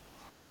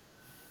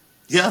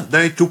 Yeah,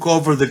 they took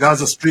over the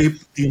Gaza Strip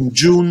in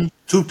June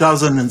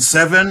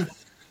 2007,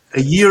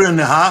 a year and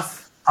a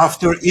half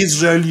after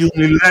Israel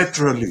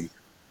unilaterally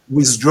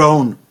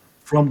withdrawn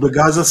from the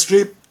Gaza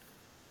Strip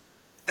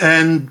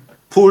and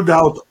pulled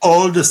out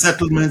all the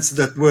settlements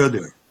that were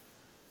there.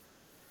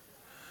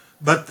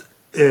 But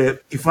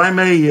if I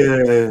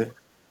may,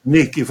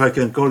 Nick, if I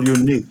can call you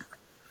Nick,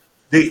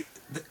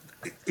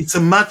 it's a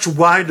much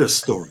wider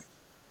story.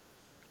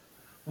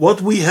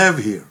 What we have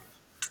here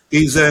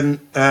is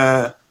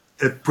a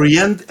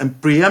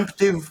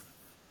preemptive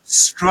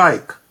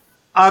strike,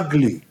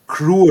 ugly,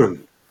 cruel,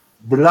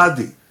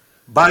 bloody,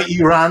 by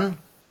Iran,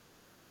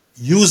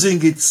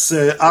 using its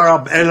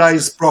Arab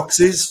allies'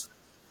 proxies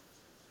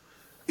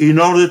in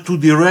order to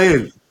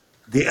derail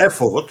the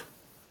effort,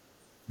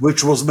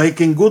 which was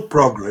making good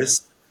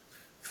progress,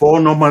 for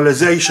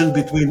normalization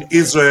between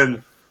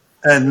Israel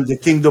and the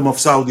Kingdom of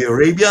Saudi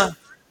Arabia,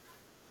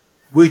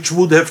 which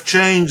would have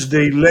changed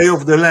the lay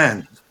of the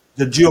land,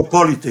 the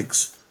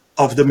geopolitics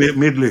of the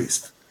Middle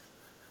East.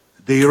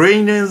 The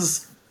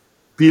Iranians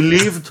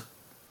believed,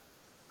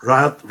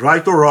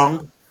 right or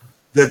wrong,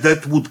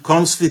 that would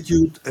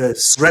constitute a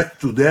threat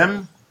to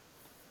them,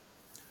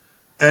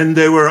 and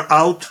they were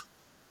out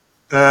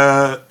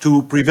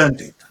to prevent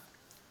it.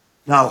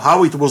 Now,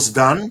 how it was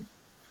done?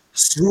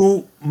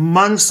 Through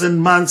months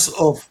and months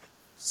of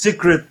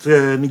secret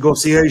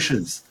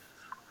negotiations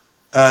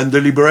and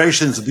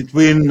deliberations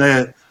between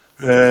the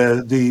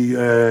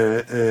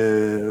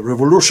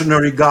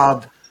Revolutionary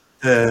Guard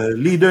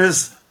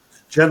leaders,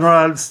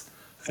 generals,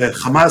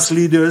 Hamas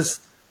leaders,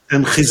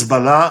 and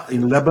Hezbollah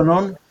in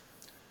Lebanon,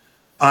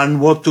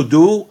 and what to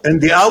do. And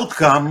the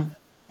outcome,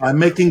 I'm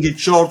making it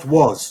short,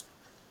 was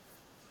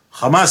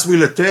Hamas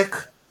will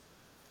attack,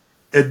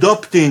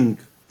 adopting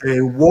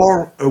a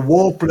war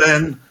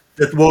plan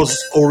that was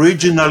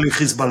originally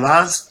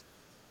Hezbollah's,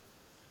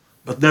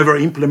 but never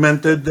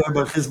implemented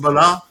by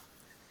Hezbollah,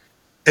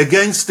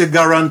 against a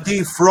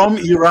guarantee from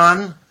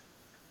Iran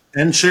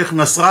and Sheikh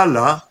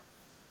Nasrallah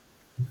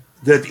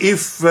that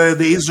if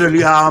the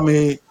Israeli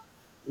army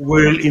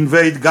will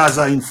invade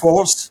Gaza in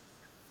force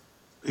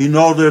in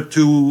order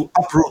to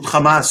uproot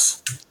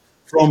Hamas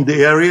from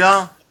the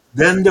area,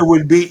 then there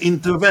will be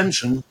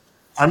intervention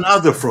on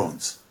other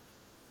fronts.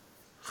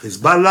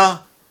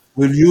 Hezbollah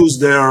will use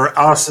their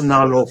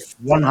arsenal of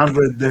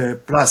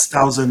 100 plus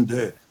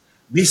thousand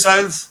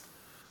missiles.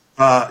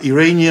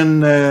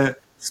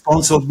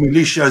 Iranian-sponsored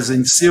militias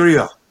in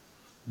Syria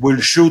will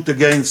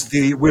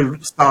will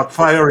start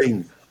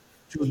firing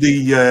to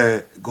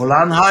the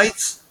Golan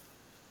Heights,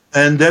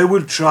 and they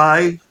will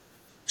try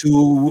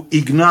to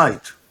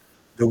ignite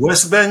the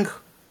West Bank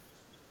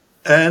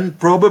and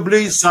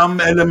probably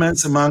some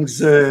elements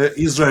amongst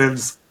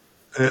Israel's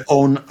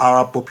own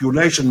Arab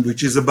population,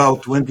 which is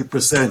about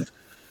 20%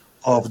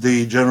 of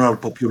the general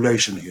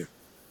population here.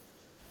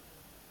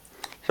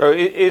 So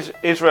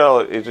Israel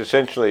is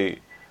essentially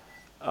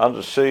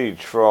under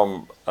siege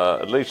from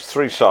at least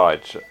three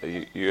sides.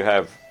 You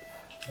have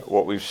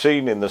what we've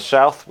seen in the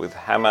south with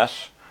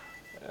Hamas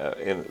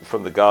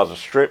from the Gaza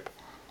Strip.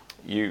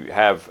 You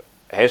have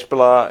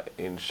Hezbollah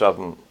in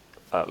southern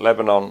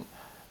Lebanon,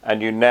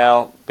 and you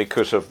now,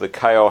 because of the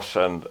chaos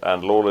and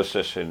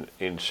lawlessness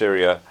in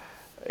Syria,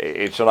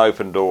 it's an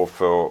open door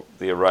for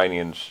the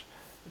Iranians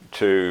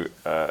to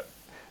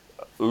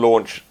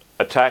launch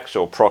attacks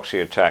or proxy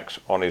attacks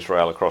on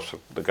Israel across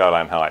the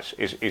Golan Heights.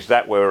 Is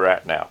that where we're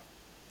at now?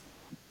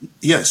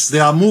 Yes, they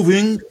are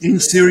moving in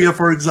Syria,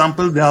 for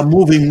example. They are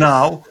moving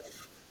now.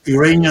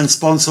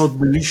 Iranian-sponsored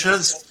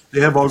militias,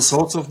 they have all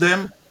sorts of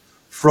them,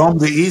 from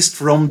the east,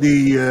 from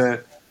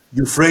the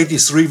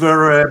Euphrates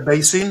River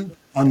basin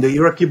on the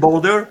Iraqi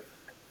border.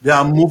 They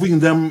are moving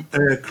them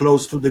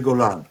close to the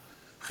Golan.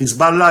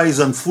 Hezbollah is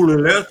on full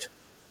alert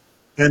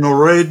and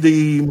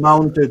already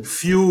mounted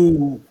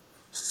few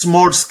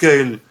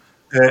small-scale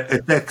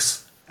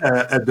attacks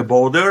at the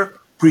border,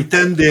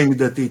 pretending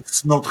that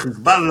it's not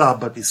Hezbollah,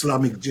 but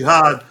Islamic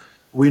Jihad.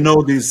 We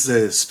know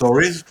these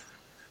stories.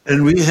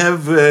 And we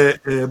have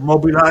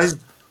mobilized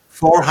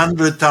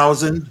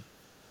 400,000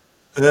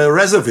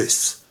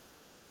 reservists.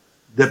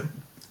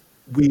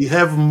 We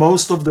have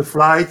most of the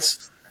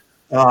flights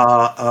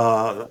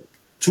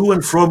to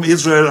and from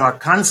Israel are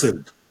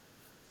cancelled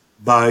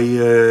by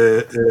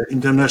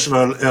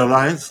international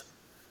airlines.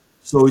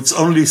 So it's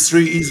only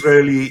 3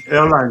 Israeli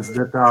airlines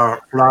that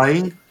are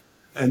flying.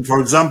 And for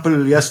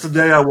example,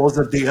 yesterday I was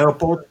at the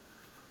airport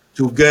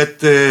to get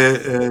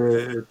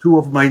 2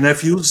 of my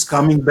nephews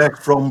coming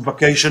back from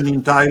vacation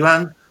in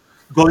Thailand,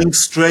 going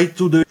straight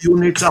to the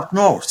units up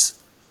north.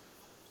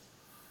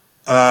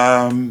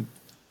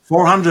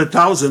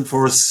 400,000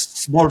 for a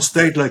small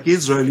state like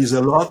Israel is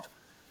a lot,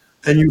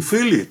 and you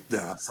feel it.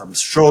 There are some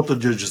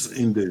shortages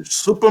in the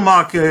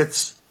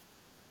supermarkets.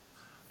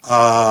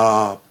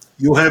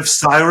 You have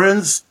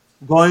sirens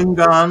going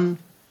on,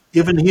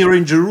 even here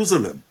in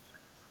Jerusalem,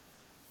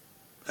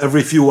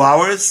 every few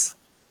hours.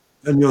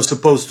 And you're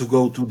supposed to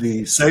go to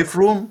the safe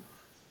room,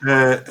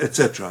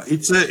 etc.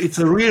 It's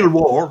a real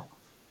war,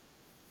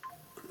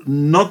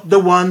 not the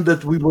one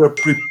that we were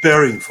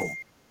preparing for.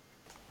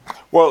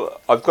 Well,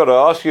 I've got to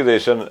ask you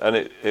this, and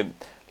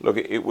look,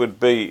 it would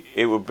be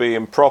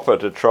improper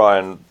to try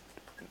and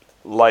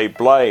lay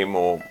blame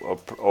or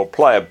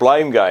play a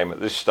blame game at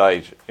this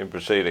stage in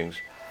proceedings,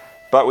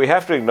 but we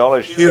have to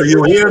acknowledge. Here,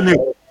 you hear Nick.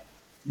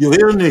 You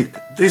hear Nick.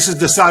 This is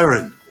the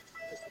siren.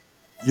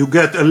 You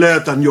get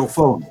alert on your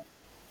phone.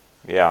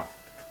 Yeah,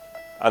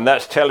 and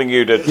that's telling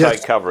you to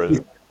take cover, is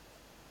it?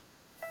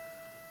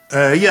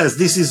 Yes,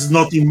 this is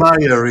not in my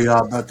area,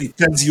 but it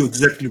tells you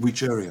exactly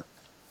which area.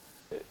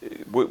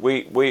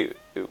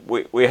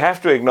 We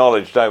have to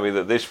acknowledge, don't we,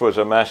 that this was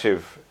a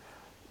massive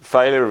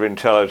failure of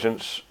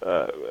intelligence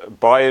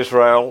by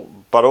Israel,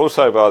 but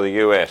also by the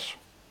US.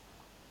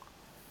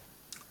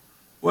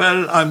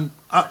 Well,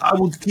 I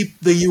would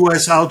keep the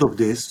US out of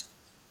this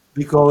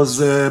because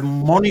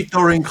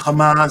monitoring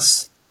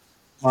Hamas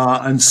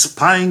and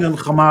spying on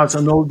Hamas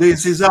and all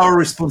this is our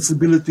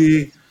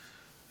responsibility,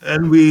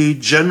 and we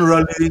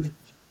generally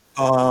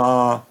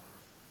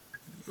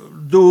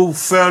do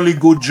fairly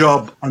good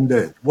job on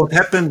that. What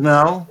happened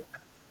now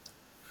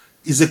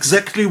is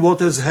exactly what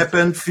has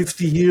happened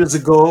 50 years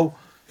ago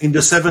in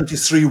the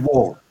 73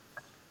 war.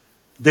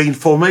 The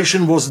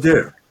information was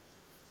there.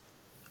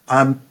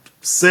 I'm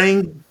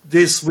saying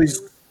this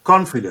with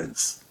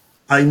confidence.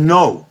 I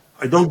know,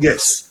 I don't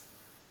guess.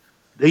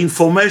 The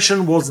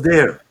information was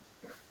there.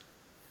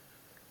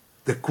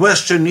 The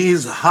question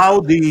is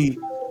how the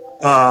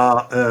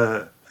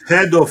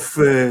head of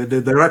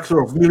the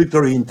director of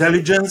military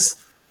intelligence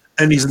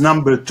and his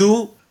number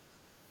 2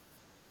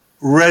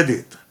 read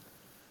it.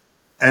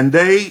 And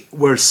they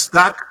were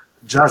stuck,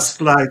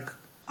 just like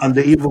on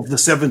the eve of the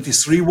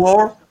 73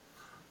 war,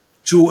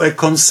 to a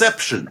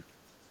conception,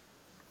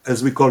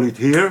 as we call it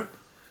here,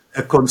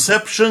 a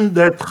conception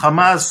that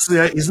Hamas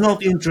is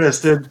not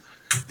interested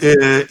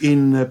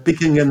in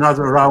picking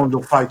another round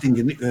of fighting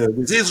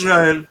with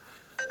Israel,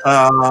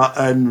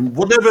 and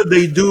whatever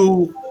they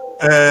do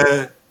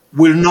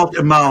will not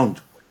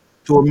amount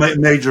to a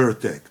major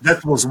attack.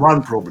 That was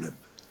one problem.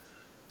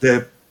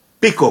 The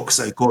peacocks,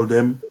 I call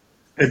them,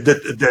 at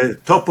the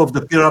top of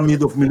the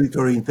pyramid of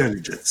military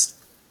intelligence.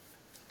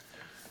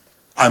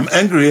 I'm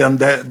angry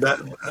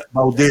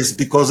about this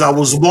because I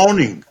was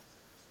warning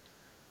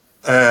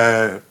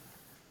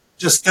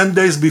just 10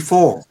 days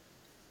before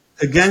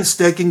against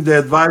taking the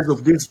advice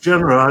of these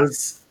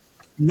generals,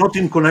 not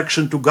in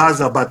connection to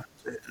Gaza, but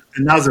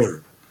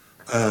another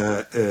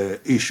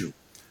issue.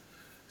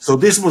 So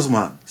this was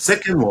one.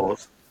 Second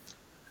was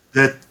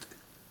that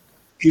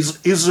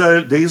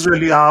the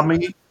Israeli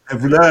army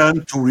have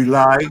learned to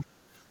rely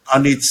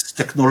on its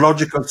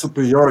technological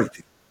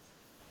superiority.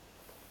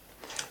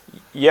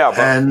 Yeah, but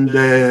and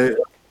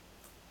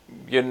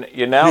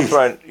you're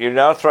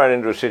now thrown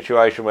into a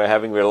situation where,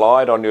 having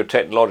relied on your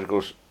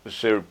technological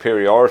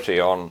superiority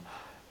on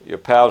your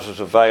powers of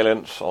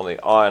surveillance on the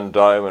Iron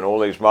Dome and all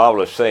these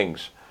marvellous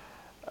things,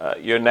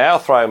 you're now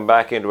thrown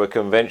back into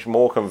a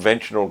more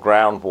conventional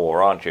ground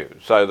war, aren't you?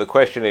 So the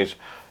question is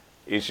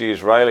the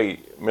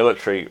Israeli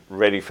military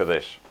ready for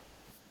this?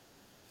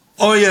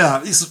 Oh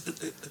yeah,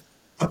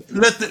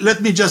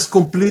 let me just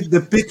complete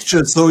the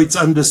picture so it's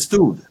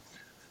understood.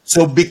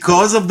 So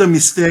because of the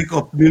mistake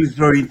of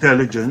military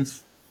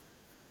intelligence,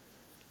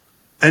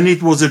 and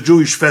it was a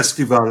Jewish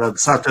festival on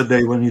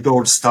Saturday when it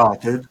all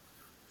started,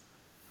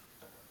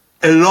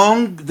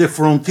 along the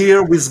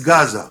frontier with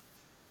Gaza,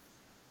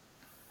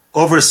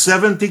 over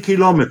 70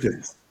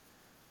 kilometers,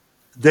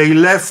 they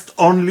left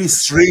only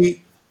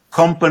 3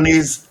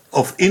 companies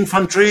of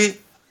infantry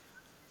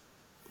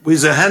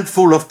with a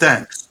handful of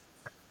tanks.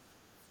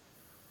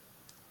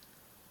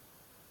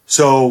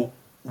 So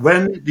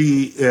when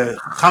the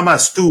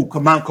Hamas 2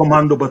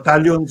 commando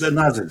battalions and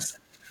others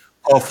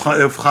of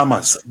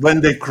Hamas,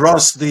 when they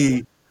crossed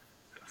the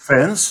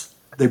fence,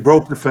 they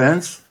broke the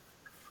fence,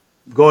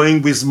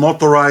 going with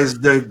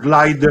motorized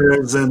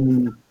gliders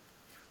and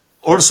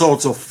all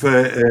sorts of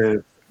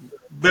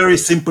very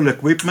simple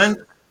equipment.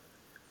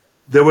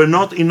 There were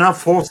not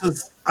enough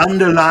forces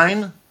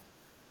underline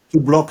to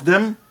block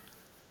them.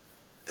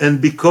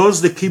 And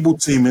because the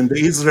kibbutzim and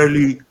the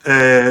Israeli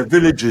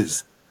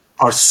villages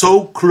are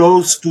so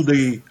close to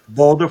the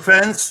border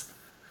fence,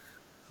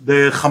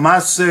 the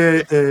Hamas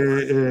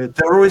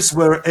terrorists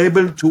were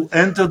able to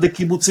enter the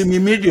kibbutzim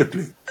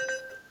immediately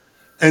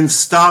and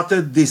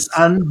started this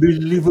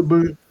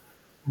unbelievable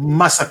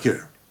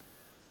massacre.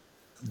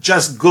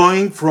 Just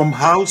going from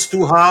house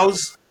to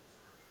house,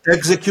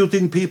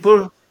 executing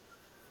people,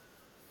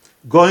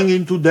 going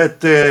into that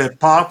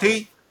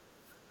party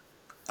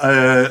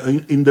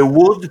in the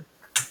wood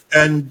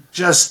and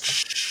just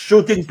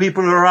shooting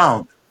people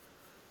around.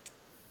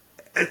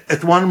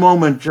 At one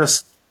moment,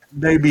 just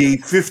maybe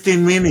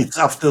 15 minutes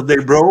after they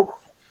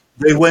broke,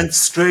 they went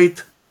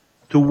straight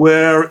to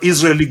where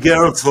Israeli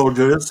guard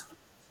soldiers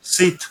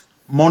sit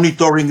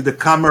monitoring the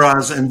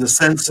cameras and the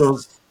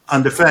sensors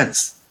on the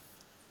fence.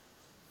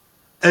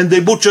 And they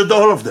butchered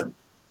all of them.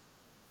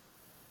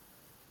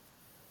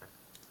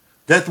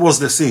 That was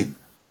the scene.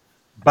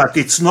 But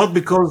it's not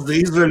because the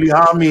Israeli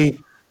army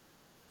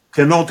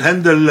cannot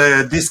handle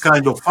this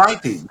kind of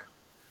fighting.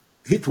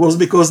 It was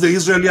because the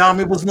Israeli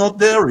army was not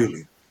there,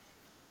 really.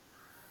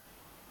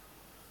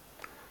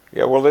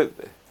 Yeah, well,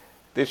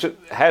 this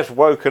has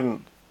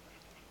woken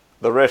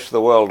the rest of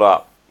the world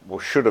up,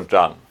 or should have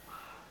done,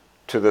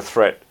 to the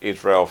threat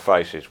Israel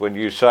faces. When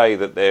you say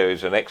that there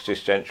is an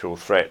existential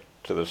threat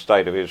to the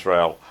state of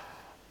Israel,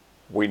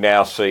 we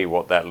now see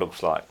what that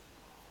looks like.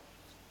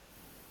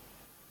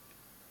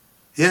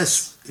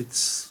 Yes,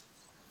 it's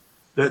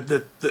and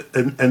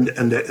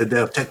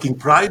they're taking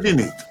pride in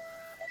it.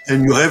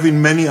 And you have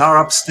in many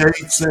Arab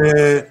states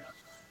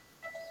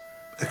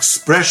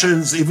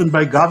expressions, even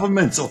by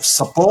governments, of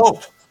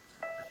support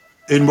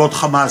in what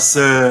Hamas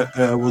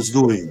was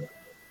doing.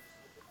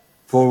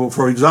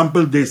 For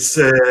example, this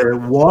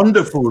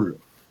wonderful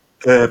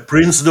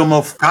Princedom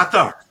of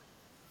Qatar,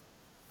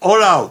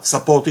 all out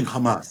supporting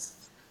Hamas.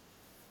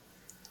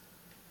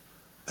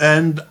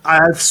 And I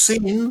have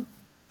seen,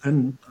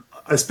 and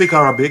I speak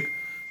Arabic,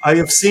 I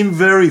have seen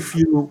very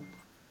few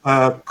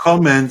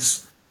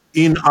comments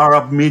in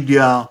Arab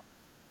media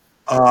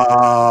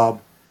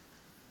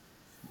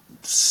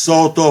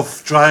sort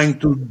of trying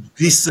to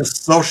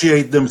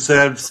disassociate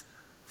themselves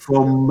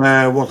from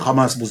what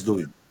Hamas was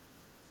doing.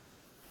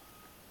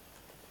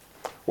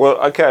 Well,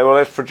 okay. Well,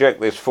 let's project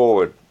this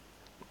forward.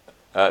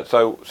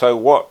 So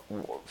what?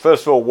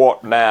 First of all,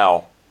 what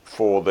now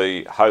for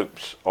the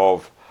hopes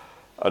of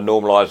a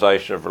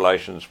normalisation of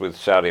relations with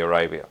Saudi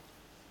Arabia?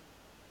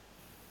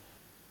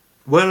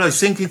 Well, I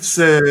think it's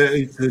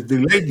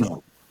delayed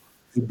now.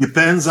 It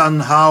depends on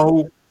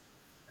how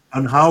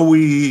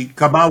we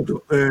come out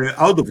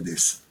of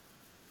this.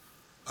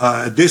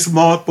 At this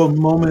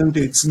moment,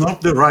 it's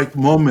not the right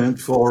moment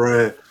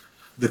for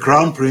the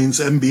Crown Prince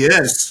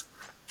MBS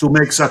to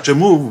make such a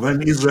move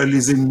when Israel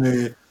is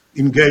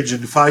engaged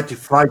in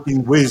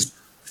fighting with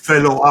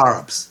fellow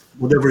Arabs,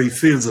 whatever he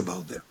feels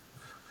about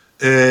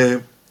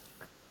them.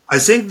 I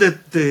think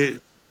that the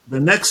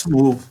next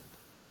move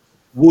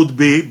would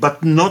be,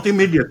 but not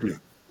immediately.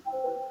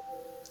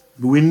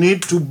 We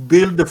need to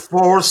build the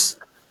force,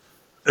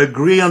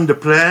 agree on the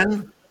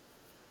plan,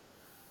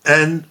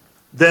 and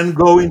then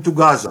go into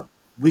Gaza.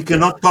 We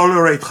cannot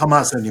tolerate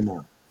Hamas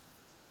anymore.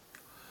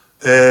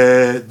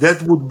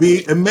 That would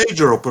be a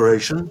major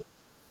operation.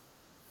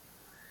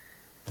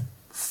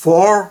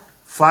 4,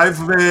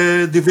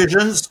 5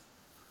 divisions,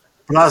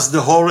 plus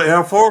the whole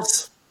Air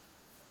Force.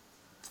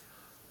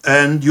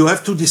 And you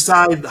have to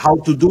decide how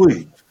to do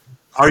it.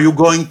 Are you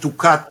going to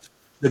cut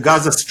the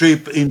Gaza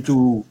Strip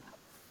into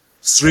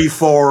 3,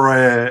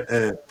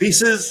 4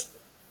 pieces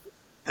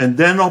and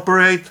then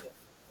operate?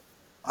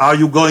 Are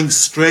you going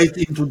straight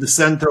into the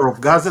center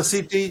of Gaza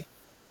City?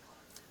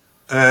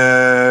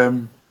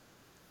 There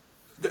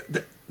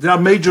are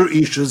major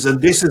issues, and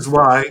this is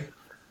why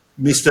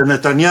Mr.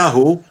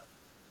 Netanyahu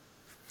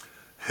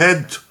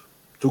had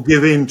to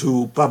give in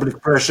to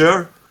public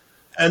pressure,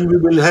 and we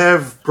will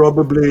have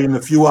probably in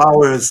a few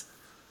hours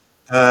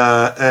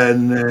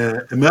an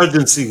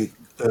emergency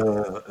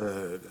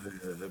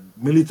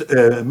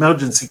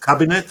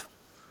cabinet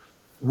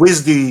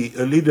with the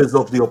leaders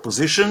of the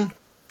opposition,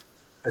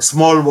 a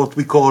small what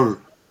we call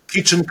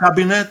kitchen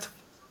cabinet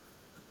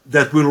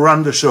that will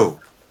run the show.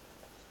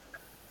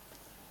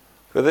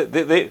 But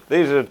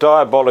these are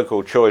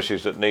diabolical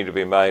choices that need to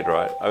be made,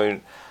 right? I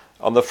mean,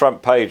 on the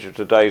front page of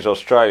today's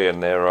Australian,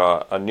 there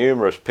are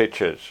numerous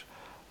pictures,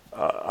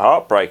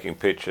 heartbreaking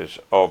pictures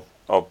of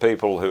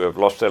people who have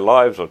lost their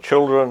lives, or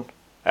children,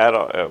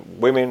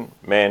 women,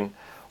 men,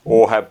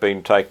 or have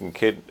been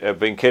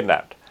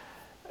kidnapped.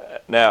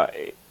 Now,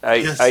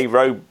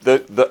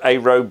 a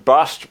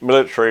robust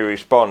military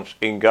response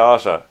in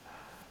Gaza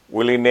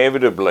will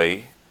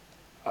inevitably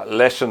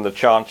lessen the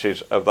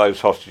chances of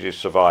those hostages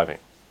surviving.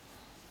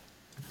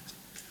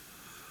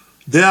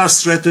 They are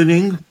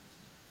threatening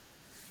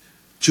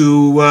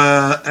to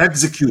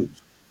execute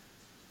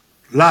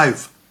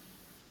live,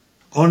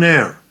 on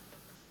air,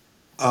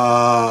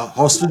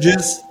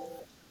 hostages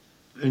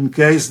in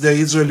case the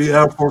Israeli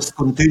Air Force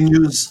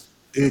continues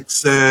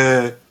its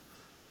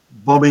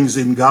bombings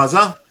in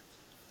Gaza,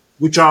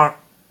 which are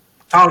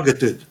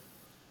targeted.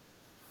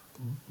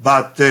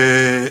 But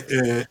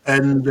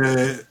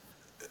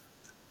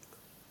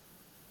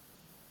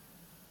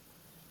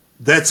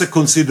that's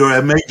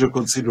a major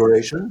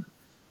consideration.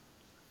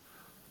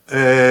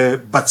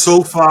 But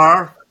so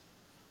far,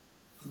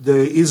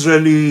 the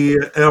Israeli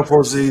Air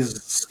Force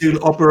is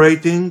still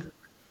operating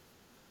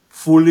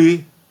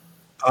fully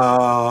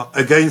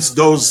against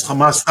those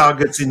Hamas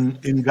targets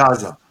in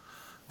Gaza.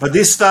 But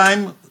this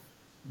time,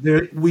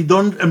 we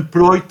don't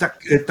employ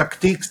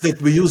tactics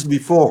that we used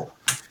before.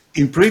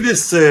 In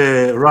previous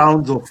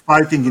rounds of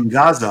fighting in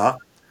Gaza,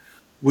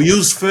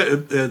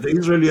 the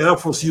Israeli Air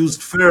Force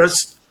used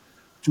first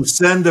to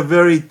send a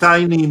very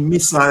tiny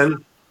missile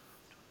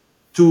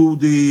to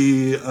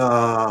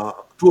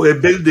a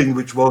building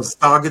which was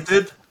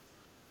targeted.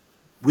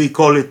 We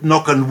call it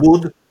knock on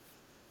wood,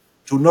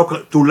 to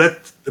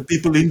let the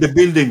people in the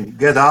building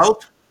get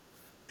out,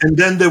 and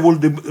then they will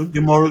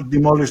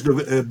demolish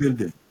the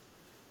building.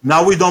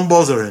 Now we don't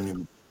bother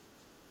anymore.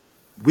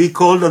 We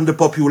called on the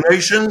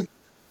population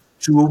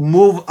to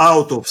move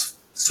out of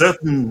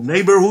certain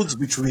neighborhoods,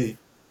 which we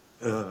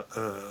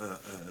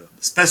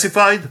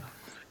specified,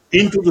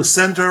 into the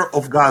center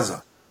of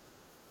Gaza.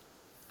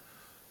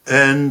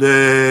 And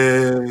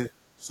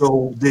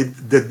so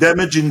the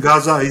damage in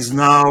Gaza is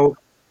now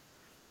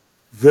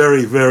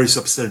very, very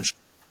substantial.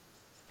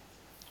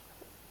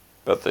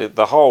 But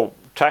the whole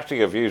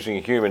tactic of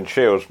using human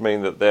shields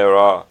mean that there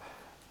are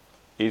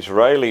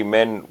Israeli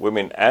men,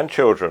 women and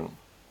children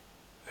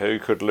who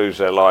could lose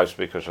their lives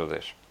because of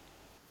this.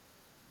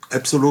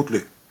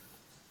 Absolutely.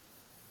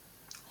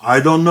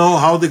 I don't know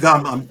how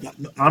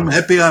I'm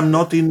happy I'm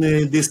not in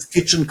this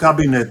kitchen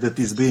cabinet that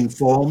is being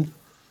formed,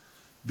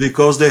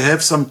 because they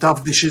have some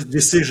tough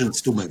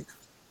decisions to make.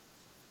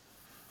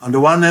 On the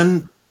one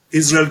hand,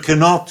 Israel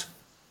cannot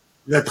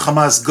let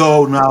Hamas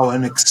go now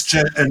and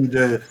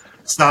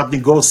start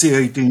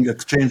negotiating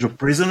exchange of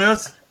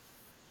prisoners.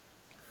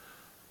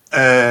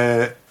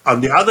 On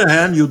the other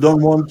hand, you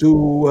don't want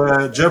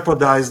to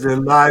jeopardize the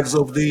lives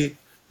of the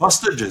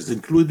hostages,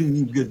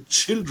 including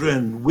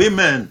children,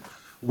 women,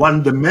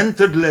 one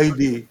demented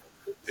lady.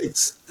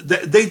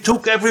 They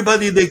took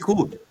everybody they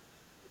could.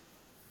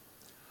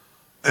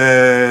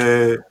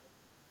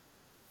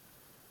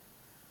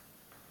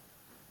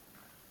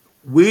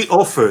 We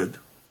offered,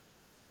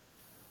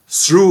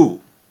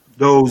 through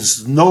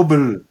those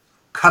noble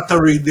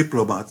Qatari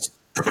diplomats,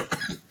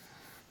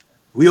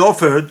 we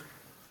offered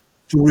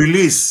to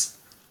release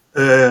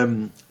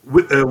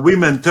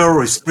women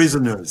terrorist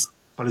prisoners,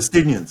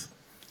 Palestinians,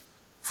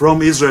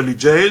 from Israeli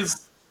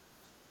jails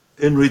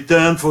in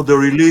return for the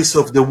release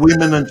of the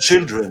women and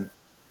children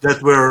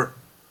that were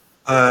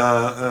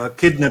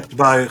kidnapped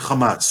by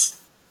Hamas.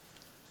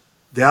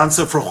 The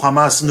answer from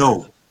Hamas,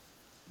 no.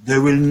 They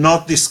will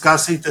not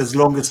discuss it as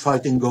long as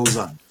fighting goes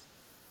on.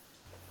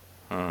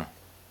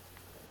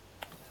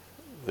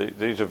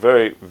 These are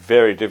very,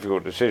 very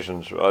difficult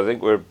decisions. I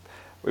think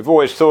we've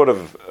always thought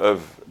of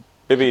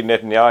Bibi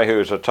Netanyahu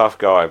as a tough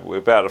guy. We're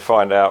about to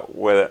find out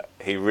whether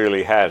he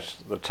really has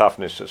the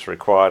toughness that's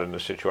required in a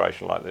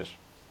situation like this.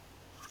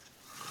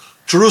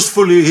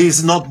 Truthfully,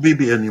 he's not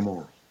Bibi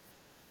anymore.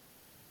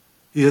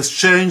 He has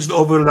changed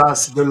over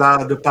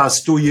the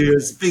past 2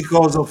 years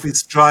because of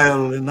his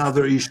trial and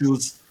other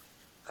issues.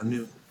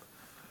 And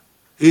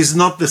he's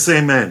not the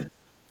same man.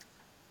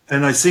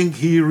 And I think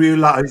he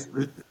realized,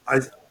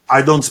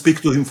 I don't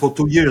speak to him for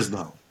 2 years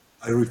now.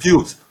 I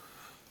refuse.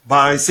 But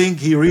I think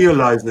he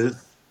realizes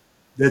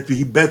that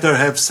he better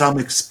have some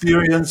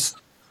experienced,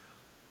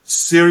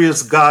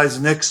 serious guys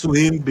next to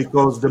him,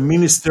 because the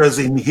ministers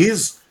in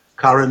his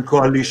current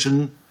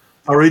coalition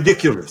are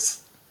ridiculous.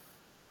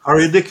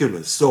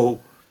 So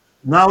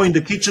now in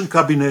the kitchen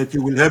cabinet,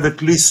 you will have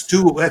at least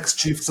 2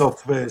 ex-chiefs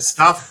of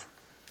staff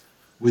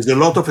with a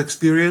lot of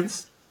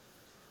experience,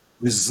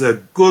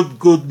 with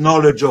good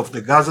knowledge of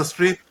the Gaza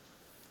Strip,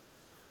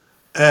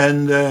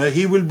 and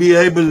he will be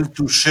able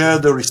to share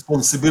the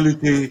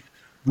responsibility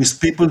with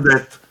people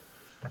that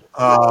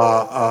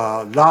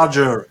a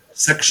larger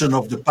section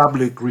of the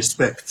public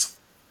respects.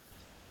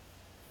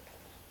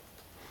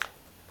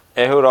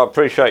 Ehud, I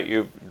appreciate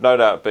you no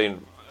doubt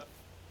been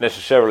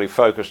necessarily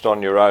focused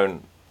on your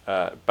own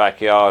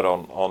backyard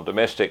on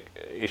domestic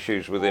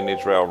issues within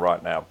Israel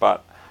right now,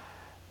 but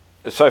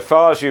so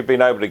far as you've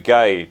been able to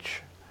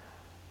gauge,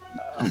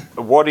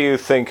 what do you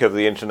think of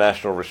the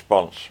international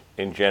response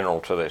in general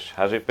to this?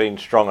 Has it been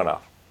strong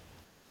enough?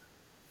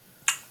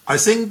 I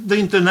think the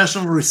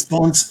international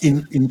response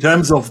in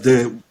terms of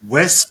the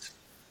West,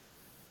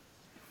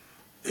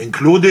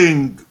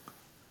 including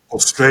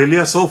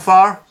Australia so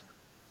far,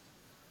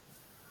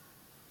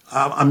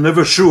 I'm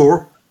never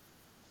sure,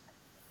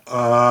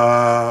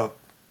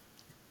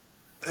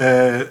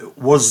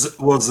 was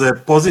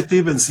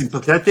positive and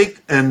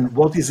sympathetic, and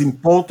what is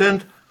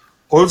important,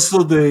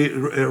 also the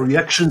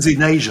reactions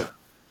in Asia,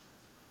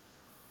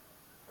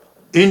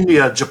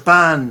 India,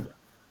 Japan,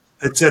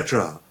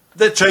 etc.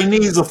 The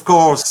Chinese, of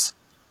course,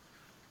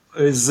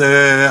 is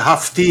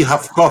half tea,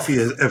 half coffee,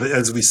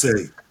 as we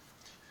say.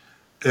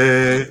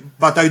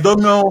 But I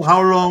don't know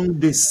how long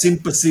this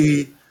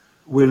sympathy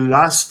will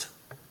last.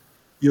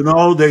 You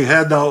know, they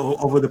had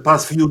over the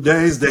past few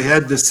days, they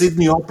had the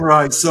Sydney Opera,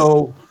 I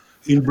saw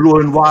in blue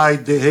and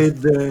white. They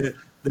had the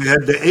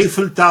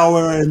Eiffel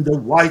Tower and the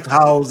White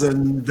House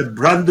and the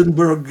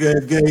Brandenburg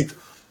Gate,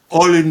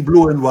 all in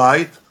blue and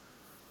white.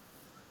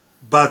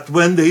 But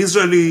when the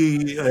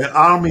Israeli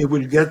army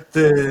will gain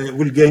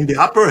the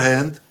upper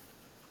hand,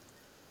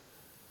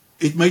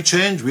 it may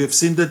change. We have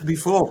seen that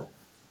before.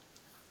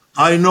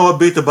 I know a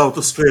bit about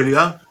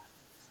Australia,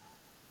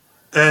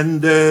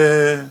 and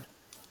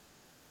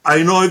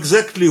I know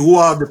exactly who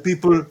are the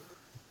people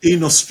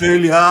in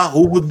Australia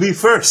who would be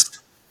first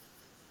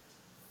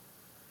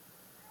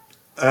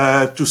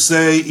to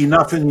say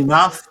enough and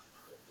enough,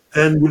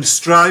 and will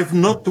strive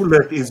not to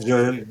let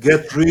Israel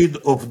get rid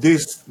of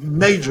this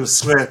major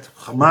threat,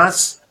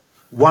 Hamas,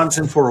 once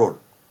and for all.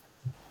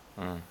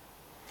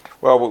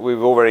 Well,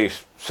 we've already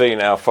seen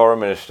our Foreign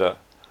Minister,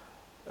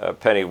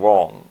 Penny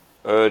Wong,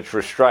 urge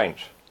restraint.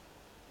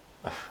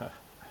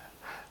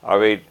 I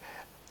mean,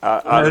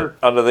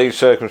 under these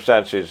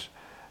circumstances,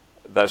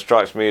 that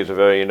strikes me as a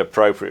very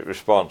inappropriate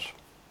response.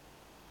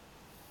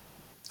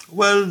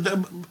 Well,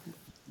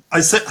 I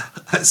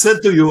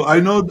said to you, I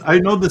know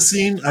the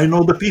scene, I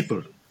know the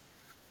people.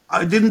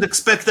 I didn't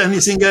expect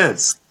anything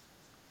else.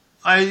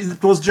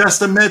 It was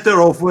just a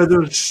matter of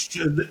whether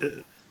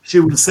she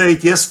will say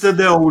it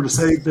yesterday or will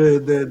say it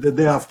the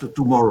day after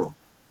tomorrow.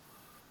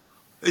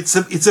 It's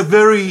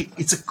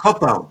a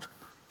cop out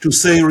to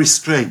say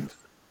restraint.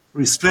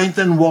 Restraint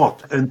and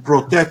what? And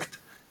protect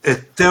a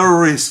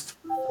terrorist,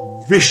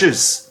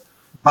 vicious,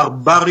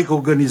 barbaric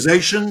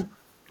organization.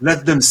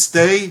 Let them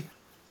stay.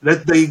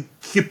 Let they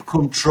keep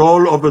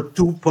control over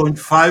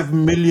 2.5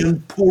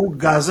 million poor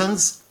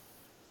Gazans.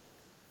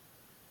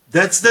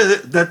 That's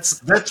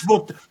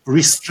what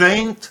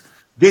restraint.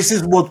 This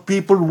is what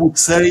people would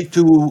say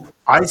to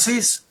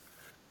ISIS.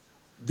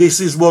 This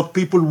is what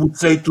people would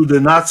say to the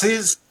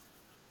Nazis.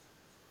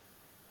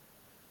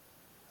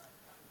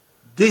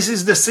 This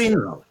is the scene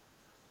now.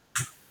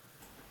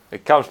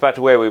 It comes back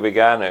to where we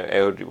began.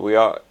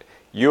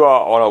 You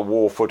are on a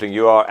war footing.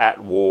 You are at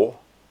war,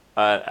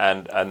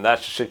 and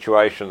that's a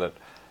situation that,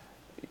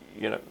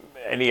 you know,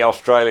 any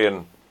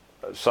Australian,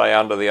 say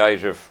under the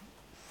age of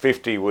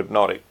 50, would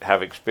not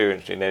have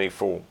experienced in any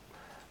form.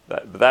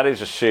 That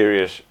is a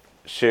serious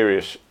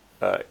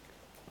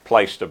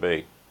place to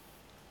be.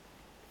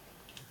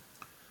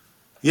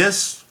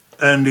 Yes,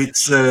 and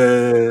it's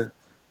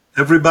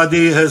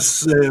everybody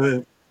has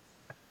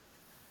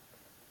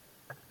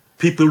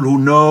people who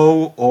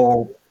know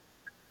or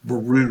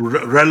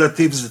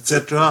relatives,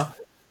 etc.,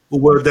 who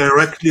were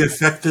directly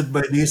affected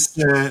by this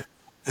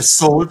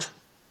assault.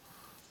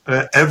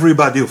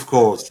 Everybody, of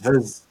course,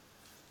 has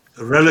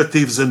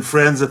relatives and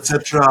friends,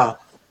 etc.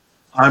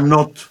 I'm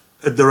not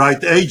at the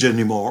right age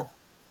anymore,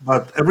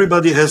 but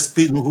everybody has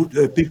people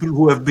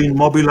who have been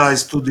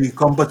mobilized to the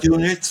combat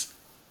units.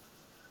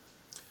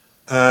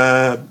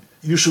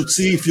 You should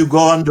see, if you go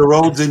on the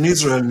roads in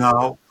Israel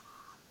now,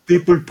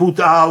 people put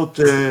out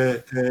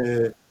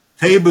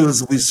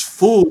tables with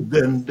food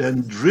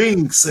and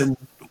drinks and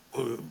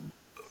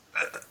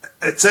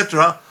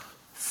etc.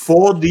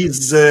 for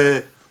these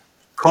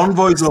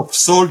convoys of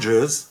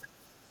soldiers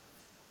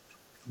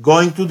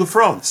going to the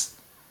fronts.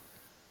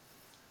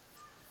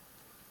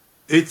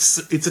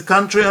 It's a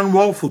country on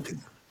war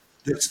footing.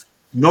 There's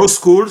no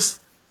schools.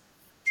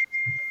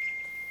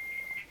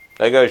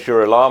 There goes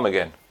your alarm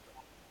again.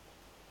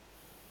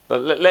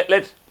 But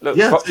let's look.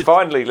 Yes,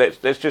 finally,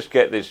 let's just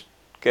get this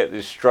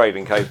straight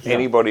in case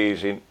anybody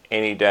is in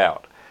any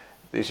doubt.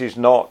 This is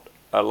not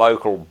a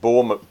local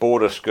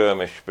border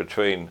skirmish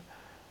between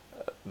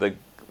the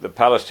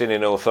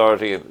Palestinian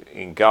Authority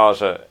in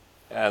Gaza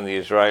and the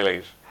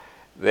Israelis.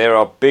 There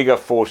are bigger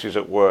forces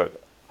at work.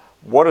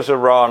 What does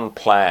Iran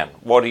plan?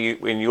 What do you,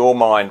 in your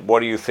mind,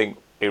 what do you think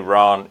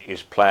Iran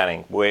is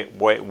planning?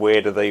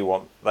 Where do they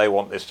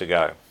want this to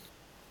go?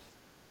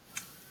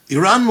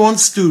 Iran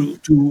wants to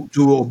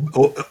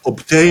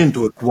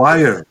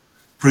acquire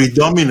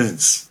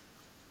predominance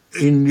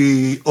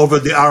over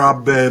the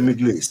Arab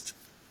Middle East.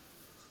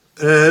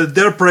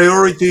 Their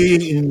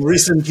priority in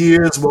recent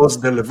years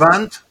was the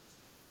Levant,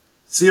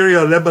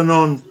 Syria,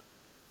 Lebanon,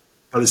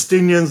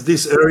 Palestinians,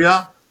 this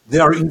area. They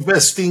are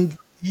investing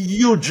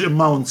huge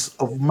amounts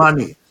of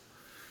money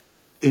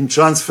in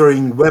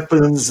transferring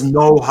weapons,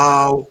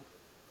 know-how,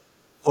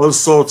 all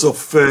sorts of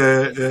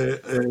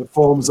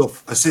forms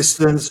of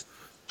assistance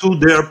to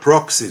their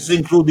proxies,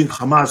 including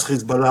Hamas,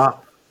 Hezbollah,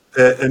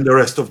 and the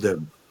rest of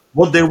them.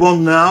 What they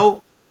want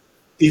now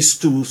is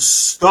to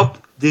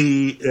stop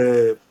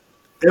the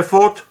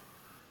effort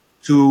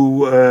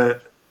to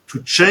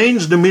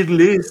change the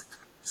Middle East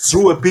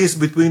through a peace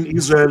between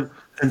Israel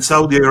and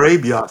Saudi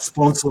Arabia,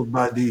 sponsored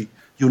by the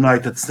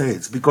United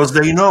States, because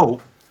they know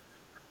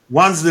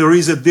once there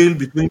is a deal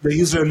between the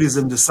Israelis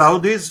and the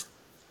Saudis,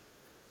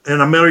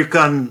 an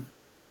American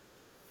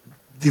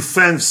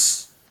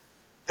defense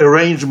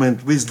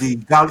arrangement with the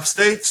Gulf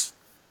states,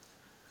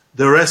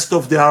 the rest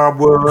of the Arab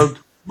world,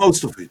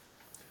 most of it,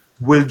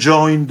 will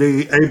join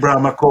the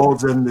Abraham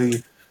Accords and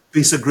the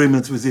peace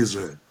agreements with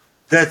Israel.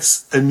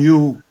 That's a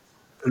new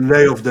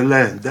lay of the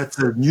land. That's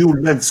a new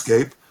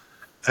landscape,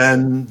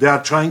 and they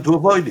are trying to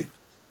avoid it.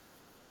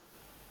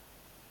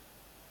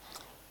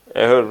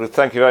 Ehud,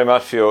 thank you very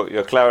much for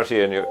your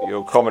clarity and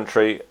your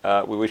commentary.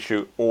 We wish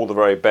you all the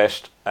very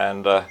best,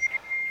 and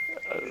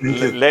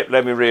let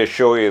me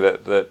reassure you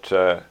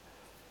that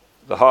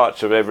the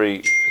hearts of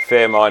every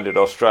fair-minded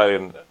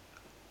Australian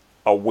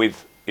are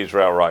with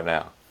Israel right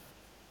now.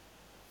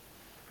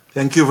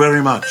 Thank you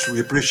very much. We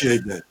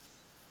appreciate that.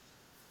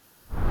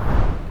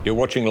 You're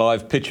watching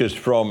live pictures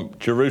from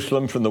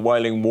Jerusalem, from the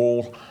Wailing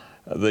Wall,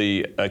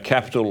 the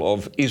capital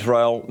of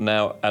Israel,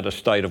 now at a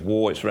state of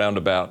war. It's round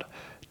about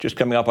just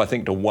coming up, I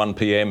think, to 1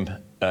 p.m.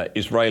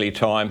 Israeli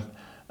time.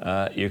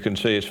 You can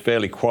see it's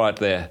fairly quiet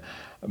there,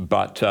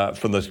 but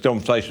from the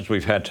conversations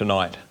we've had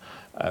tonight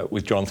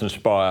with Jonathon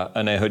Spire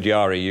and Ehud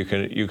Yarri,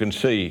 you can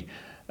see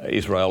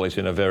Israel is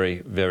in a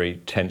very, very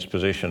tense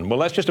position. Well,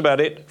 that's just about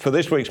it for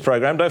this week's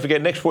programme. Don't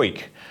forget, next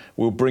week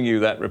we'll bring you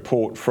that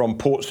report from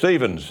Port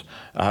Stephens,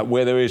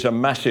 where there is a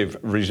massive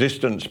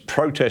resistance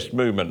protest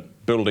movement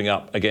building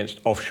up against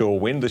offshore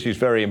wind. This is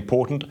very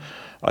important.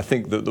 I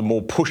think that the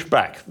more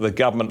pushback the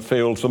government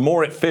feels, the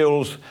more it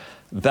feels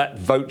that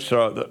votes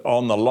are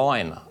on the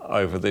line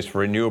over this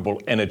renewable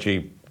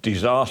energy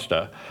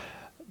disaster,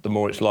 the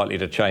more it's likely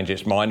to change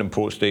its mind. And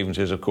Port Stephens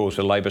is, of course,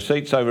 a Labour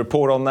seat. So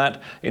report on that.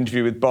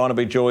 Interview with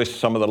Barnaby Joyce,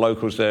 some of the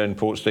locals there in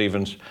Port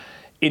Stephens,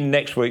 in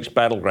next week's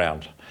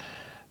Battleground.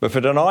 But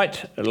for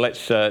tonight,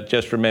 let's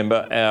just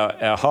remember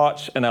our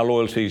hearts and our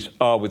loyalties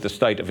are with the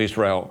state of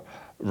Israel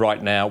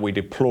right now. We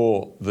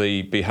deplore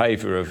the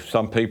behaviour of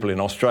some people in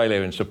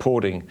Australia in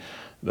supporting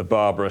the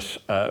barbarous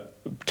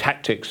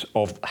tactics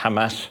of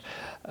Hamas.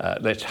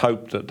 Let's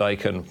hope that they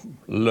can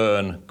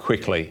learn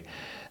quickly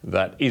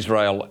that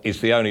Israel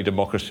is the only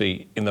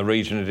democracy in the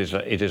region.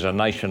 It is a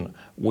nation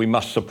we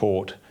must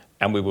support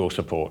and we will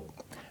support.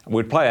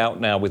 We'll play out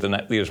now with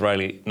the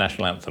Israeli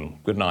national anthem.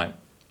 Good night.